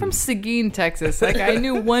to me. I'm from Seguin, Texas. Like I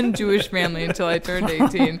knew one Jewish family until I turned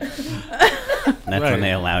 18. That's when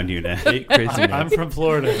they allowed you to. I'm from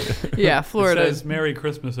Florida. Yeah, Florida. It says Merry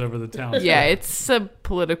Christmas over the town. Yeah, it's a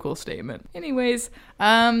political statement. Anyways,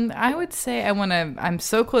 I would say I'm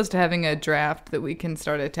so close to having a draft that we can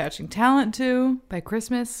start attaching talent to by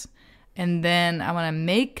Christmas. And then I want to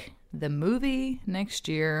make the movie next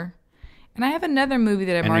year. And I have another movie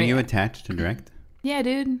that Are you attached to direct? Yeah,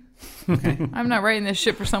 dude. Okay. I'm not writing this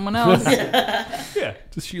shit for someone else. Yeah.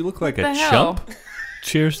 Does you look like a hell? chump?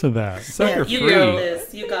 Cheers to that. Sucker you free. got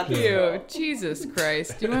this. You got this. You, Jesus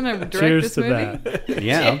Christ. Do you want to direct Cheers this to movie? that.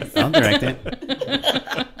 Yeah, I'll direct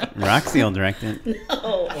it. Roxy will direct it.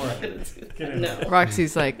 No.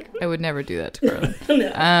 Roxy's like, I would never do that to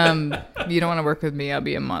Carlin. You don't want to work with me, I'll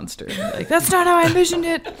be a monster. Like, that's not how I envisioned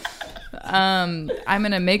it. I'm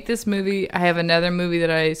going to make this movie. I have another movie that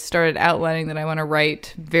I started outlining that I want to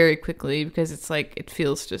write very quickly because it's like, it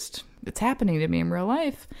feels just, it's happening to me in real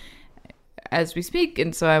life as we speak.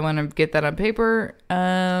 And so I want to get that on paper.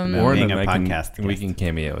 Or being a podcast. We can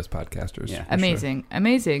cameo as podcasters. Yeah. Amazing.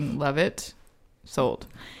 Amazing. Love it. Sold.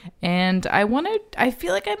 And I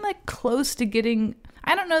feel like I'm like close to getting,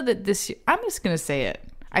 I don't know that this year, I'm just going to say it.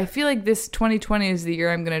 I feel like this 2020 is the year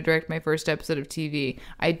I'm going to direct my first episode of TV.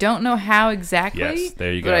 I don't know how exactly. Yes,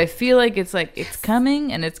 there you go. But I feel like it's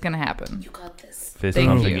coming and it's going to happen. You got this. Fist Thank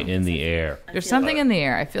pumping you. in the air. There's something in the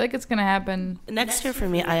air. I feel like it's going to happen. Next year for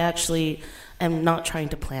me, I actually am not trying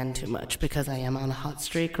to plan too much because I am on a hot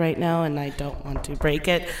streak right now and I don't want to break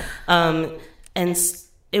it. And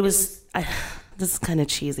it was... This is kind of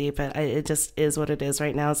cheesy, but it just is what it is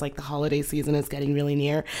right now. It's like the holiday season is getting really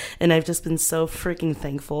near, and I've just been so freaking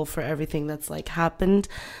thankful for everything that's like happened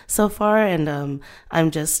so far, and I'm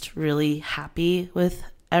just really happy with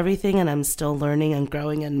everything, and I'm still learning and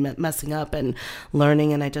growing and messing up and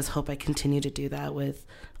learning, and I just hope I continue to do that with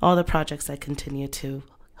all the projects I continue to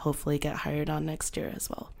hopefully get hired on next year as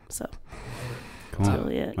well. So cool. That's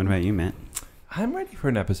really it. What about you, Matt? I'm ready for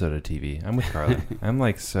an episode of TV. I'm with Carla. I'm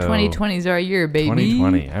like, so 2020 is our year, baby.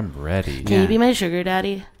 2020. I'm ready. Can you be my sugar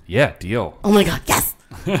daddy? Yeah, deal. Oh my god, yes!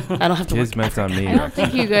 I don't have to work Kismet's on me. I don't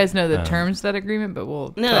think you guys know the terms of that agreement, but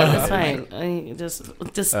we'll... No, that's fine. I just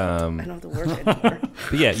I don't have to work anymore.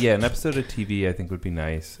 But yeah, an episode of TV I think would be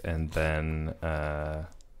nice, and then I'm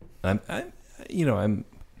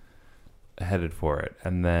headed for it,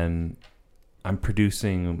 and then I'm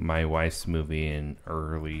producing my wife's movie in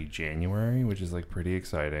early January, which is like pretty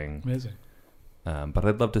exciting. Amazing. But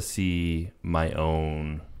I'd love to see my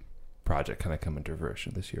own project kind of come into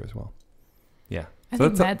fruition this year as well. Yeah, I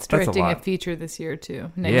think Matt's directing a feature this year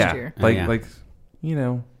too. Next year, like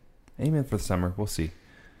aiming for the summer. We'll see.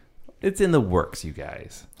 It's in the works, you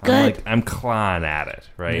guys. Good. I'm clawing at it,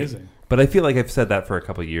 right? Amazing. But I feel like I've said that for a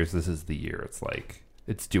couple of years. This is the year. It's like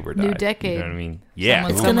it's do or die. New decade. You know what I mean? Yeah,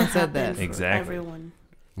 It's Someone gonna said happen that. for Exactly. everyone.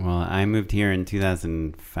 Well, I moved here in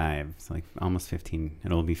 2005, so like almost 15.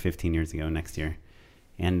 It'll be 15 years ago next year.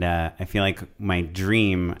 And I feel like my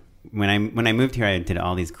dream, when I moved here, I did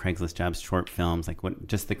all these Craigslist jobs, short films, like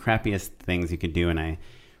just the crappiest things you could do. And I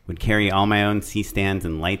would carry all my own C-stands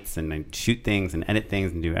and lights, and I'd shoot things and edit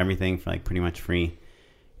things and do everything for like pretty much free.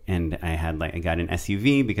 And I got an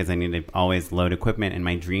SUV because I needed to always load equipment. And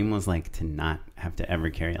my dream was like to not have to ever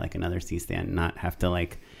carry like another C-stand, not have to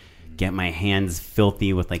like get my hands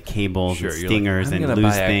filthy with like cables and stingers and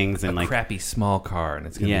loose things and like crappy small car, and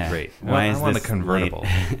it's gonna be great. Why I is want a this convertible.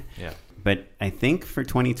 late? Yeah. But I think for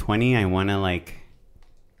 2020, I want to like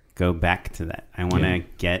go back to that. I want to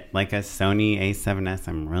get like a Sony A7S.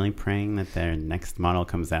 I'm really praying that their next model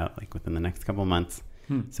comes out like within the next couple months,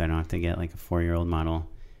 so I don't have to get like a 4-year-old model.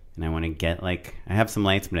 And I want to get like, I have some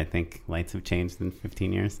lights, but I think lights have changed in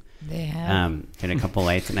 15 years. They have. Get a couple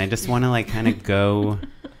lights, and I just want to like kind of go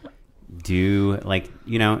do like,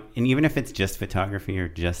 and even if it's just photography or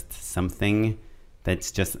just something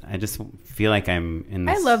that's just, I just feel like I'm in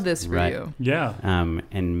this I love this for rut, you. Yeah.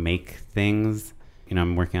 and make things.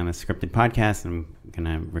 I'm working on a scripted podcast, and I'm going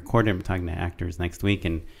to record it. I'm talking to actors next week,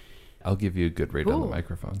 and I'll give you a good rate on the Cool.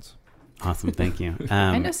 microphones. awesome. Thank you.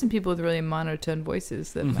 I know some people with really monotone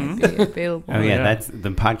voices that might be available. Oh yeah, yeah. that's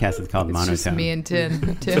the podcast is called It's Monotone. just me and Tim.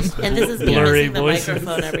 And this is me Blurry missing the voices.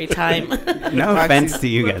 microphone every time. No offense to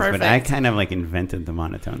you We're guys, but I perfect. kind of like invented the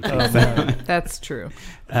monotone thing. Oh, so. man. That's true.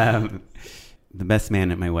 The best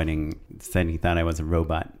man at my wedding said he thought I was a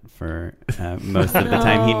robot for most of the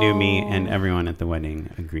time he knew me, and everyone at the wedding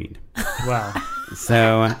agreed. Wow.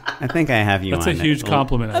 So I think I have you That's on. a huge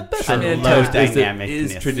compliment. I'm A sure. low dynamic.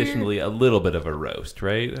 is traditionally a little bit of a roast,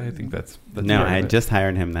 right? I think that's No, part of I it. just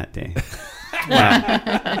hired him that day.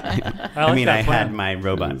 I I like mean, that I plan. had my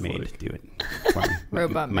robot maid do it for me.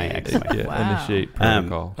 Robot my maid. ex-wife. Yeah, Wow. initiate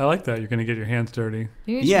protocol. I like that. You're going to get your hands dirty.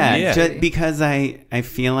 Yeah, Yeah. just because I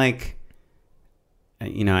feel like,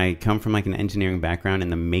 I come from like an engineering background,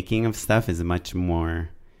 and the making of stuff is much more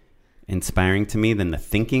inspiring to me than the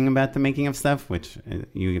thinking about the making of stuff, which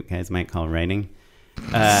you guys might call writing.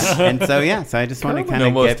 And so I just want to kind of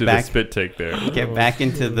Almost get did back, a spit take there. get back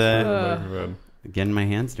into the Microphone. getting my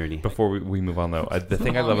hands dirty. Before we move on, though, the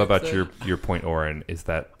thing I Long love about answer. your point, Oren, is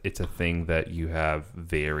that it's a thing that you have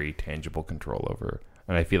very tangible control over.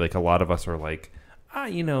 And I feel like a lot of us are like,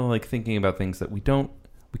 like thinking about things that we can't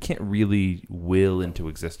really will into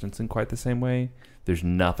existence in quite the same way. There's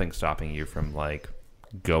nothing stopping you from like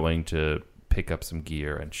going to pick up some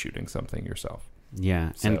gear and shooting something yourself.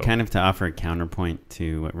 Yeah, So- and kind of to offer a counterpoint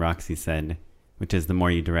to what Roxy said, which is the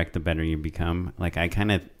more you direct, the better you become. Like I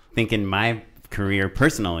kind of think in my career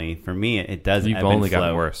personally, for me, it does. You've ebb and only gotten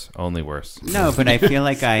flow. worse. Only worse. No, but I feel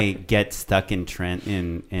like I get stuck in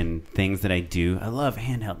in things that I do. I love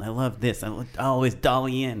handheld. I love this. I always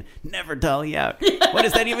dolly in, never dolly out. What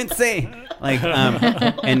does that even say? Like,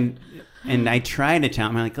 and I try to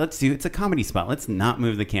challenge. I'm like, it's a comedy spot. Let's not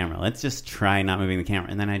move the camera. Let's just try not moving the camera.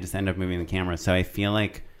 And then I just end up moving the camera. So I feel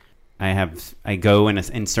like I go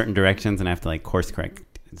in certain directions and I have to like course correct.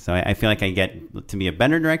 So I feel like I get to be a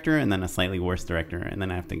better director and then a slightly worse director, and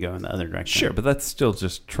then I have to go in the other direction. Sure, but that's still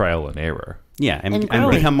just trial and error. Yeah, I'm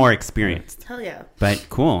become more experienced. Hell yeah. But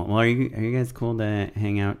cool. Well, are you guys cool to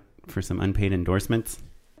hang out for some unpaid endorsements?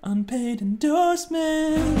 Unpaid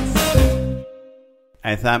endorsements.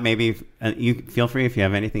 I thought maybe you feel free if you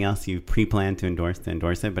have anything else you pre-planned to endorse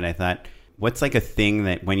it. But I thought, what's like a thing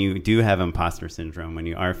that when you do have imposter syndrome, when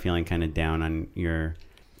you are feeling kind of down on your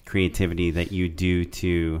creativity, that you do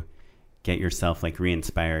to get yourself like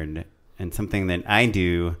re-inspired? And something that I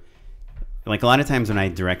do, like a lot of times when I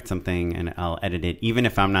direct something and I'll edit it, even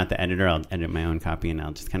if I'm not the editor, I'll edit my own copy and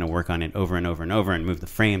I'll just kind of work on it over and over and over and move the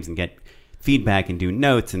frames and get feedback and do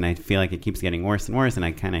notes. And I feel like it keeps getting worse and worse, and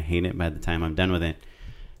I kind of hate it by the time I'm done with it.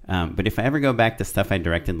 But if I ever go back to stuff I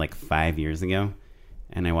directed like 5 years ago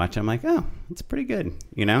and I watch it, I'm like, oh, it's pretty good,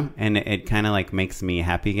 you know? And it kind of like makes me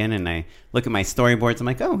happy again. And I look at my storyboards, I'm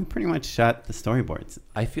like, oh, we pretty much shot the storyboards.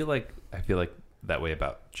 I feel like that way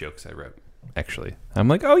about jokes I wrote. Actually, I'm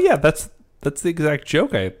like, oh yeah, that's the exact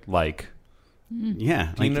joke I like.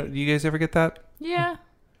 Yeah. Do you guys ever get that? Yeah.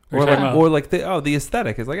 Or like the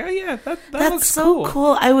aesthetic is like, oh yeah, that That's looks so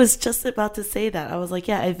cool. I was just about to say that. I was like,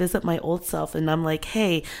 yeah, I visit my old self and I'm like,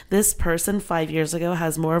 hey, this person 5 years ago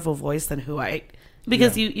has more of a voice than who I...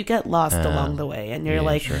 Because you get lost along the way, and you're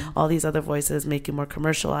like, sure. All these other voices make you more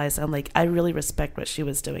commercialized. I'm like, I really respect what she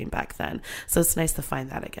was doing back then. So it's nice to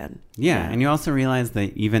find that again. Yeah, and you also realize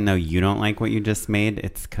that even though you don't like what you just made,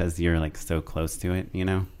 it's because you're like so close to it, you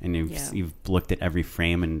know? And you've looked at every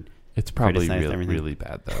frame and it's probably everything. really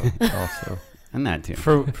bad, though, also. And that, too.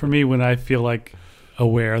 For me, when I feel like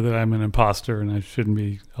aware that I'm an imposter and I shouldn't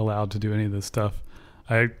be allowed to do any of this stuff,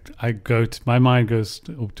 my mind goes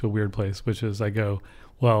to a weird place, which is I go,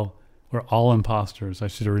 well, we're all imposters. I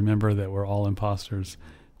should remember that we're all imposters.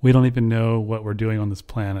 We don't even know what we're doing on this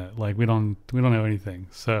planet. Like we don't know anything.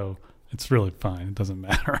 So it's really fine. It doesn't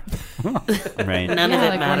matter. Right. None of it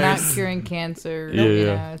like matters. We're not curing cancer. Yeah. You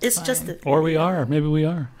know, It's fine. just Or we are. Maybe we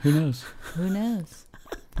are. Who knows? Who knows?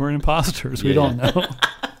 We're imposters. We don't know.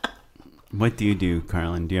 What do you do,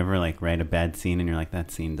 Carlin? Do you ever like write a bad scene and you're like,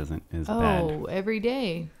 that scene is bad? Oh, every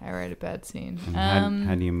day I write a bad scene. And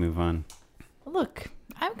how do you move on? Look,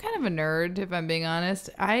 I'm kind of a nerd, if I'm being honest.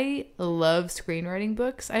 I love screenwriting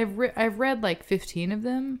books. I've read like 15 of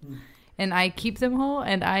them, and I keep them whole.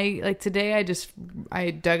 And today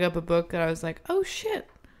I dug up a book that I was like, oh shit,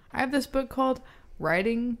 I have this book called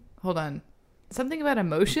Writing. Hold on, something about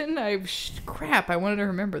emotion. Crap, I wanted to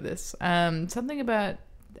remember this. Something about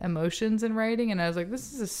emotions in writing, and I was like,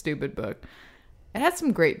 this is a stupid book. It had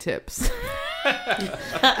some great tips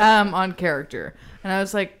on character, and I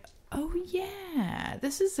was like, oh yeah,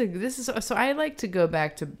 this is so I like to go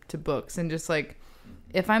back to books and just like,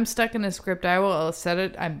 if I'm stuck in a script, I'll set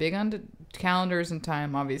it. I'm big on calendars and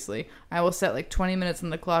time, obviously. I will set like 20 minutes on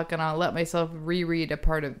the clock, and I'll let myself reread a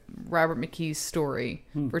part of Robert McKee's story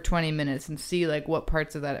for 20 minutes and see like what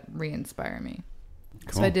parts of that re-inspire me.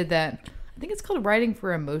 Cool. So I did that. I think it's called Writing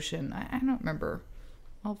for Emotion. I don't remember.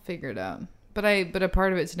 I'll figure it out. But a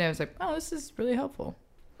part of it today, I was like, oh, this is really helpful.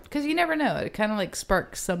 Because you never know. It kind of like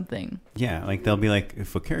sparks something. Yeah, like they'll be like,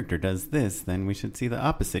 if a character does this, then we should see the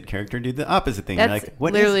opposite character do the opposite thing. That's You're like,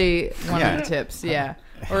 what literally one of the tips, yeah.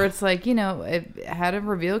 Or it's like, how to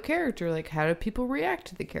reveal character. Like, how do people react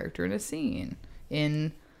to the character in a scene?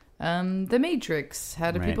 In The Matrix, how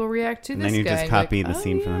do people react to this guy? And then you just copy the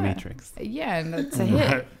scene from The Matrix. Yeah, and that's a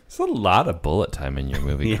hit. There's a lot of bullet time in your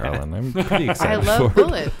movie, Carlin. I'm pretty excited. I love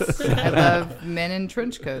bullets. I love men in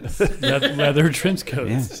trench coats. Leather trench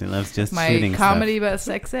coats. Yeah, she loves just My shooting comedy stuff. about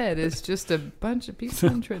sex ed is just a bunch of people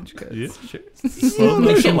in trench coats. Yeah, sure.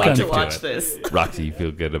 I can't wait to watch this. Roxy, you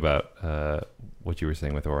feel good about what you were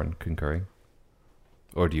saying with Oren concurring?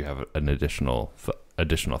 Or do you have an additional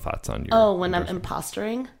thoughts on your... Oh, when I'm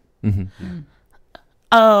impostering? Mm-hmm.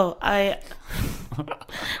 Oh, I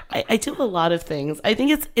do a lot of things. I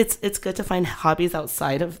think it's good to find hobbies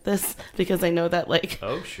outside of this, because I know that like,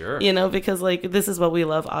 oh sure, because like this is what we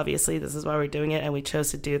love. Obviously, this is why we're doing it, and we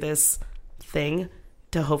chose to do this thing.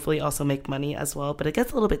 to hopefully also make money as well. But it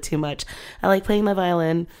gets a little bit too much. I like playing my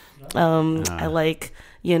violin. I like,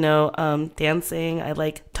 dancing. I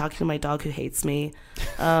like talking to my dog who hates me,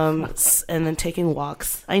 and then taking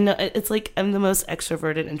walks. I know it's like I'm the most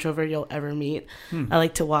extroverted introvert you'll ever meet. I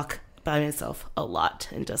like to walk by myself a lot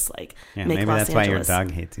and just like make maybe Los that's Angeles. why your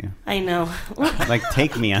dog hates you. I know. Like,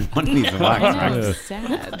 take me on one of these walks. I know, Roxy.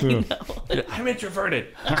 sad. I know. I'm introverted.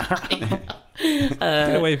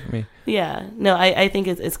 Get away from me. Yeah, no, I think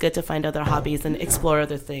it's good to find other hobbies and explore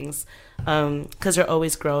other things, because you're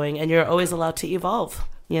always growing and you're always allowed to evolve.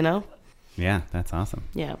 Yeah, that's awesome.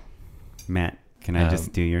 Yeah. Matt, can I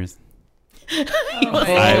just do yours?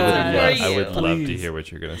 I would love to hear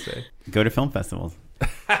what you're gonna say. Go to film festivals.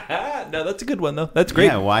 No, that's a good one though. That's great.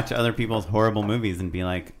 Yeah, watch other people's horrible movies and be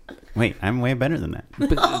like, wait, I'm way better than that.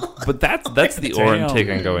 But that's the Oren take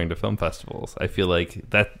on going to film festivals. I feel like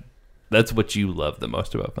that's what you love the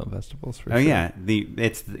most about film festivals. For sure. Yeah,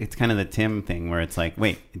 it's kind of the Tim thing where it's like,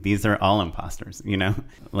 wait, these are all imposters,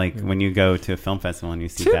 Like when you go to a film festival and you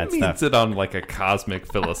see Tim bad means stuff. it on like a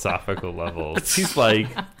cosmic philosophical level. He's like,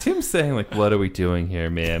 Tim's saying like, what are we doing here,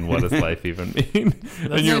 man? What does life even mean?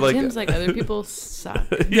 And you're like, Tim's like, other people suck.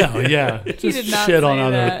 Yeah. He Just did not shit say on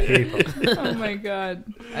other that. people. Oh my god!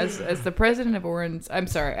 As the president of Oren's, I'm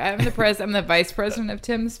sorry, I'm the vice president of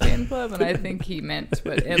Tim's fan club, and I think he meant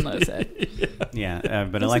what Enlo said. Yeah,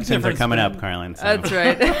 but elections are coming up, Carlin. So That's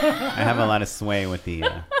right. I have a lot of sway with the.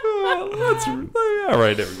 that's all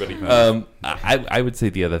right, everybody. I would say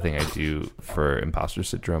the other thing I do for imposter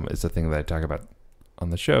syndrome is the thing that I talk about on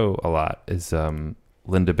the show a lot. Is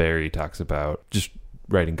Linda Berry talks about just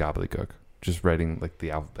writing gobbledygook, just writing like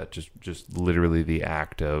the alphabet, just literally the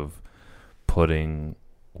act of putting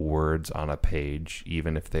words on a page,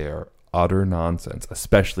 even if they are utter nonsense,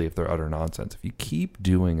 especially if they're utter nonsense. If you keep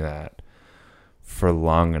doing that for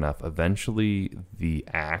long enough, eventually the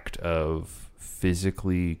act of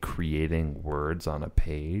physically creating words on a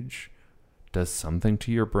page does something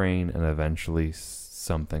to your brain, and eventually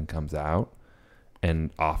something comes out.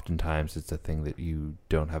 And oftentimes it's a thing that you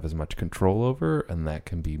don't have as much control over, and that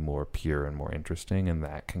can be more pure and more interesting, and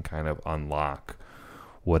that can kind of unlock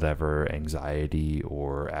whatever anxiety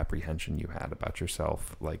or apprehension you had about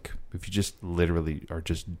yourself. Like if you just literally are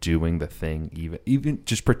just doing the thing, even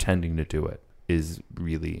just pretending to do it is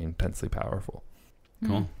really intensely powerful.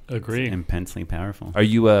 Cool. Agree. It's intensely powerful. Are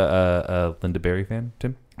you a Linda Berry fan,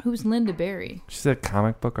 Tim? Who's Linda Berry? She's a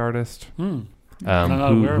comic book artist. I'm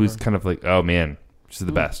not aware of Who's her. kind of like, oh man, she's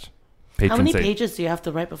the best. How many say- pages do you have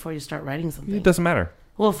to write before you start writing something? It doesn't matter.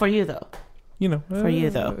 Well, for you though. For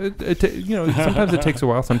you, though. Sometimes it takes a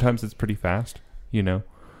while. Sometimes it's pretty fast,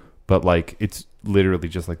 But, like, it's literally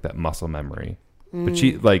just, like, that muscle memory. But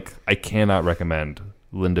she, like, I cannot recommend.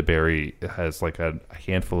 Linda Berry has, like, a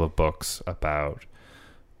handful of books about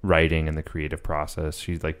writing and the creative process.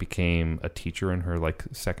 She, like, became a teacher in her, like,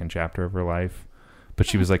 second chapter of her life. But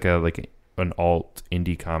she was, like, an alt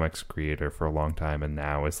indie comics creator for a long time, and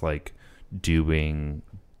now is, like, doing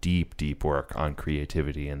deep work on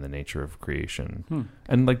creativity and the nature of creation,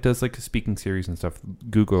 and like does like a speaking series and stuff.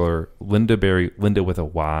 Google her, Linda Berry, Linda with a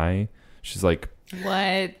Y. She's like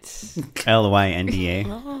What? LYNDA.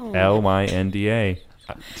 LYNDA.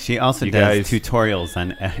 She also You does guys- tutorials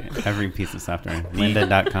on every piece of software.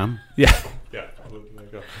 Lynda.com. Yeah.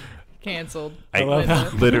 Canceled. I love how-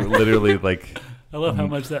 literally like I love how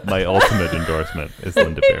much that my ultimate endorsement is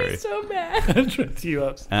Linda Berry. So bad. tripped you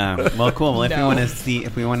up. Well, cool. Well, if No. we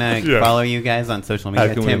want to follow you guys on social How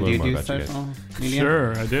media, can we Tim, do learn you more do about you guys? social media?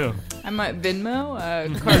 Sure, I do. I'm at Venmo.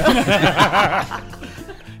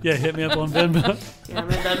 Yeah, hit me up on Venmo. Yeah,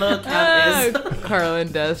 my Venmo account is.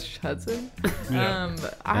 Carlin Dash Hudson. Yeah.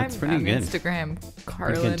 I'm pretty on good. Instagram.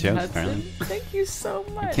 Carlin joke, Hudson. Carlin. Thank you so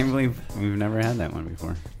I much. can't believe we've never had that one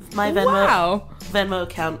before. My Venmo Wow. Venmo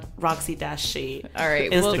account Roxy-She. All right.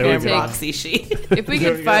 We'll Instagram take, Roxy She. if we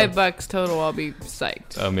There get we go. $5 total, I'll be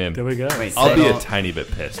psyched. Oh man, There we go. Wait, I'll be so- a tiny bit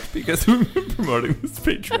pissed because we've been promoting this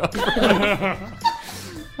Patreon.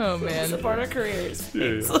 Oh man. Support our careers.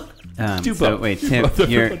 Do so both. wait, Do Tim, both,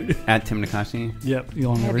 you're everybody. at Tim Nakashi Yep, you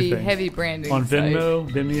on Heavy everything. branding. On site.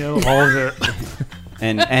 Vimeo, all of it.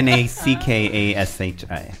 and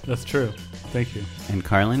NACKASHI. That's true. Thank you. And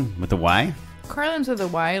Carlin with a Y? Carlin's with a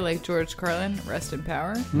Y, like George Carlin, rest in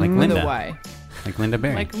power. Like with Linda. a Y. Like Linda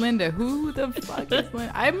Berry. Like Linda. Who the fuck is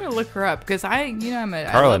Linda? I'm gonna look her up because I Carlin.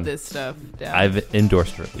 love this stuff. Down. I've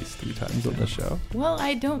endorsed her at least 3 times on the show. Well,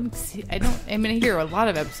 I mean, I hear a lot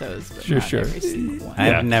of episodes, but not Sure. every single one.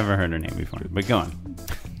 I've Yeah. never heard her name before, but go on.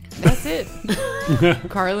 That's it.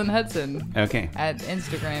 Carlin Hudson Okay. at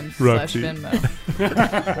Instagram Roxy. /Venmo.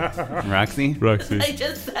 Roxy? Roxy. I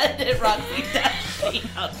just said it, Roxy-She.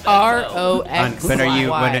 ROXY. But are you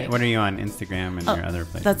what are you on Instagram and your other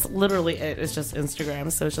places? That's literally it. It's just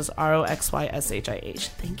Instagram. So it's just ROXYSHIH.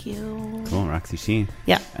 Thank you. Cool, Roxy Sheen.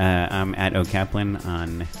 Yeah. I'm at O'Kaplan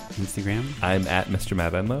on Instagram. I'm at Mr.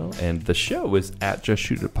 Matt Enlow, and the show is at Just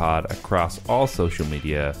Shoot It Pod across all social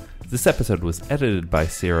media. This episode was edited by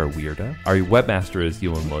Sarah Weirda. Our webmaster is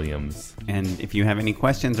Ewan Williams. And if you have any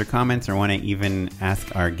questions or comments or want to even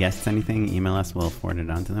ask our guests anything, email us. We'll forward it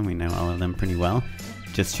on to them. We know all of them pretty well.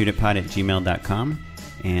 JustShootItPod@gmail.com.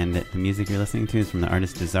 And the music you're listening to is from the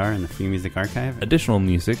artist Desire and the Free Music Archive. Additional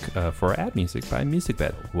music for ad music by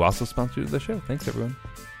MusicBed, who also sponsored the show. Thanks, everyone.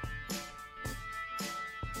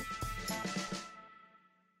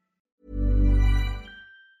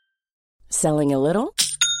 Selling a little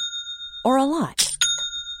or a lot?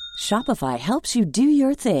 Shopify helps you do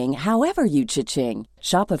your thing however you cha-ching.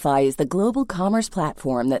 Shopify is the global commerce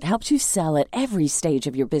platform that helps you sell at every stage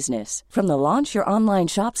of your business. From the launch your online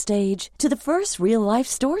shop stage to the first real-life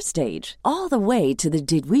store stage, all the way to the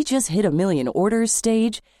did we just hit a million orders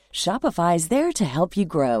stage. Shopify is there to help you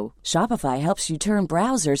grow. Shopify helps you turn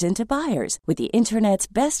browsers into buyers with the internet's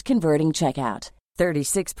best converting checkout.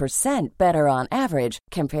 36% better on average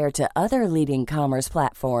compared to other leading commerce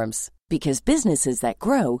platforms. Because businesses that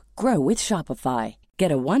grow, grow with Shopify.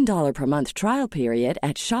 Get a $1 per month trial period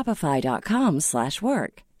at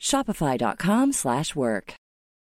shopify.com/work. Shopify.com/work.